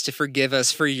excuse to forgive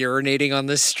us for urinating on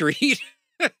the street.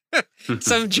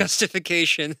 Some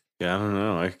justification. Yeah, I don't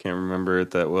know. I can't remember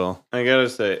it that well. I gotta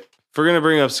say, if we're gonna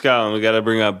bring up Scotland, we gotta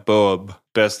bring up Boab.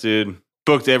 Best dude.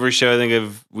 Booked every show I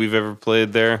think we've ever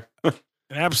played there. An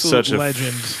absolute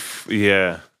legend.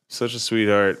 Yeah, such a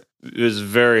sweetheart. It was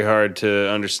very hard to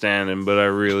understand him, but I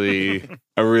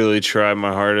really tried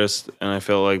my hardest, and I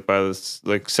felt like by this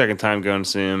second time going to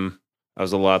see him, I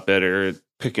was a lot better at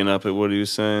picking up at what he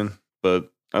was saying. But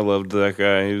I loved that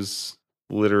guy. He was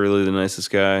literally the nicest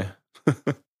guy.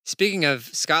 Speaking of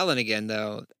Scotland again,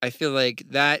 though, I feel like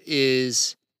that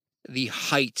is the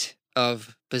height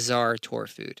of bizarre tour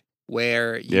food,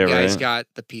 where you guys got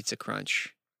the pizza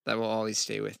crunch. That will always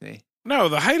stay with me. No,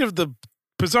 the height of the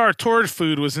bizarre tour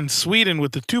food was in Sweden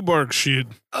with the Tuborg.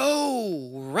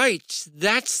 Oh, right.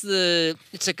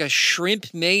 It's like a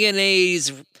shrimp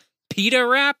mayonnaise pita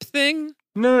wrap thing?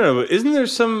 No, but isn't there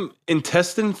some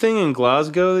intestine thing in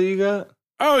Glasgow that you got?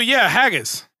 Oh, yeah,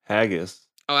 haggis. Haggis.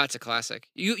 Oh, that's a classic.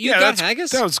 You got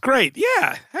haggis? That was great.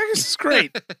 Yeah, haggis is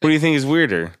great. What do you think is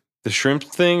weirder? The shrimp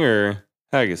thing or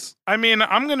haggis? I mean,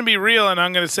 I'm going to be real and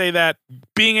I'm going to say that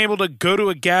being able to go to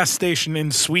a gas station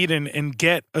in Sweden and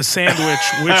get a sandwich,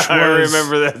 which was... I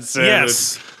remember that sandwich.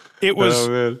 Yes. It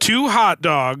was 2 hot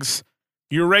dogs,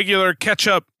 your regular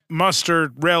ketchup,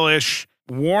 mustard, relish,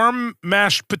 warm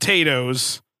mashed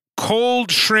potatoes,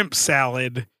 cold shrimp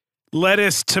salad,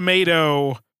 lettuce,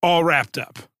 tomato, all wrapped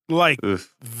up. Like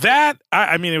that,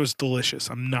 I mean, it was delicious.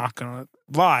 I'm not going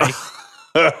to lie.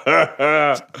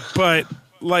 But,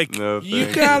 like,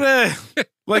 you gotta,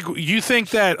 like, you think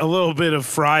that a little bit of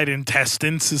fried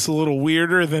intestines is a little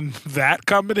weirder than that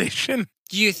combination?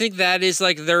 Do you think that is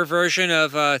like their version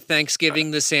of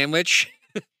Thanksgiving the sandwich?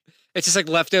 It's just like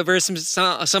leftovers,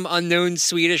 some unknown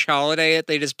Swedish holiday that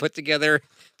they just put together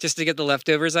just to get the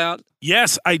leftovers out?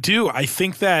 Yes, I do. I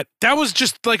think that was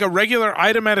just like a regular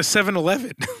item at a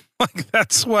 7-Eleven. Like,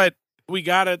 that's what we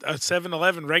got at a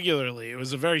 7-Eleven regularly. It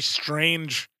was a very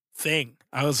strange thing.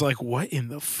 I was like, what in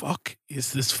the fuck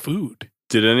is this food?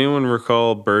 Did anyone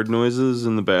recall bird noises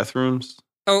in the bathrooms?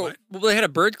 Oh, well, they had a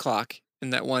bird clock in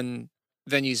that one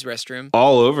venue's restroom.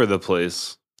 All over the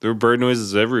place. There were bird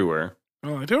noises everywhere.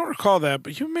 Oh, I don't recall that,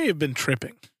 but you may have been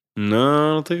tripping.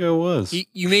 No, I don't think I was.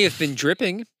 You may have been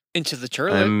dripping into the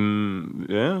toilet.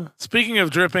 Yeah. Speaking of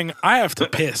dripping, I have to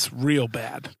piss real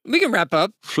bad. We can wrap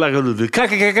up. No,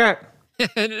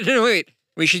 Wait.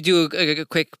 We should do a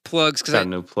quick plugs. Got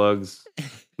no plugs.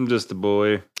 I'm just a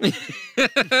boy.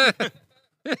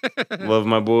 Love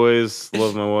my boys.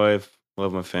 Love my wife.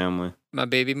 Love my family. My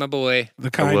baby, my boy.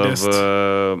 The kindest. I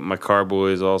love my car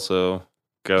boys also.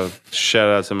 Go shout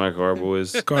out to my car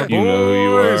boys. Car You know who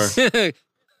you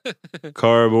are.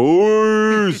 Car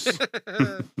boys.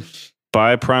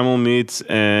 Buy Primal Meats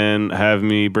and have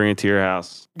me bring it to your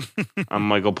house. I'm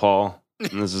Michael Paul.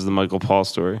 And this is the Michael Paul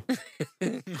story.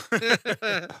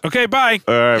 Okay, bye.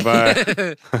 All right,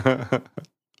 bye.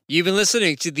 You've been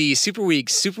listening to the Super Week,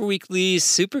 Super Weekly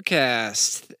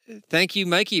Supercast. Thank you,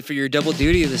 Mikey, for your double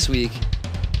duty this week.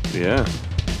 Yeah.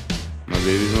 My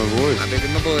baby's my boy. My baby,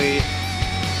 my boy.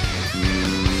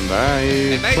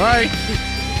 Bye. Bye. Bye.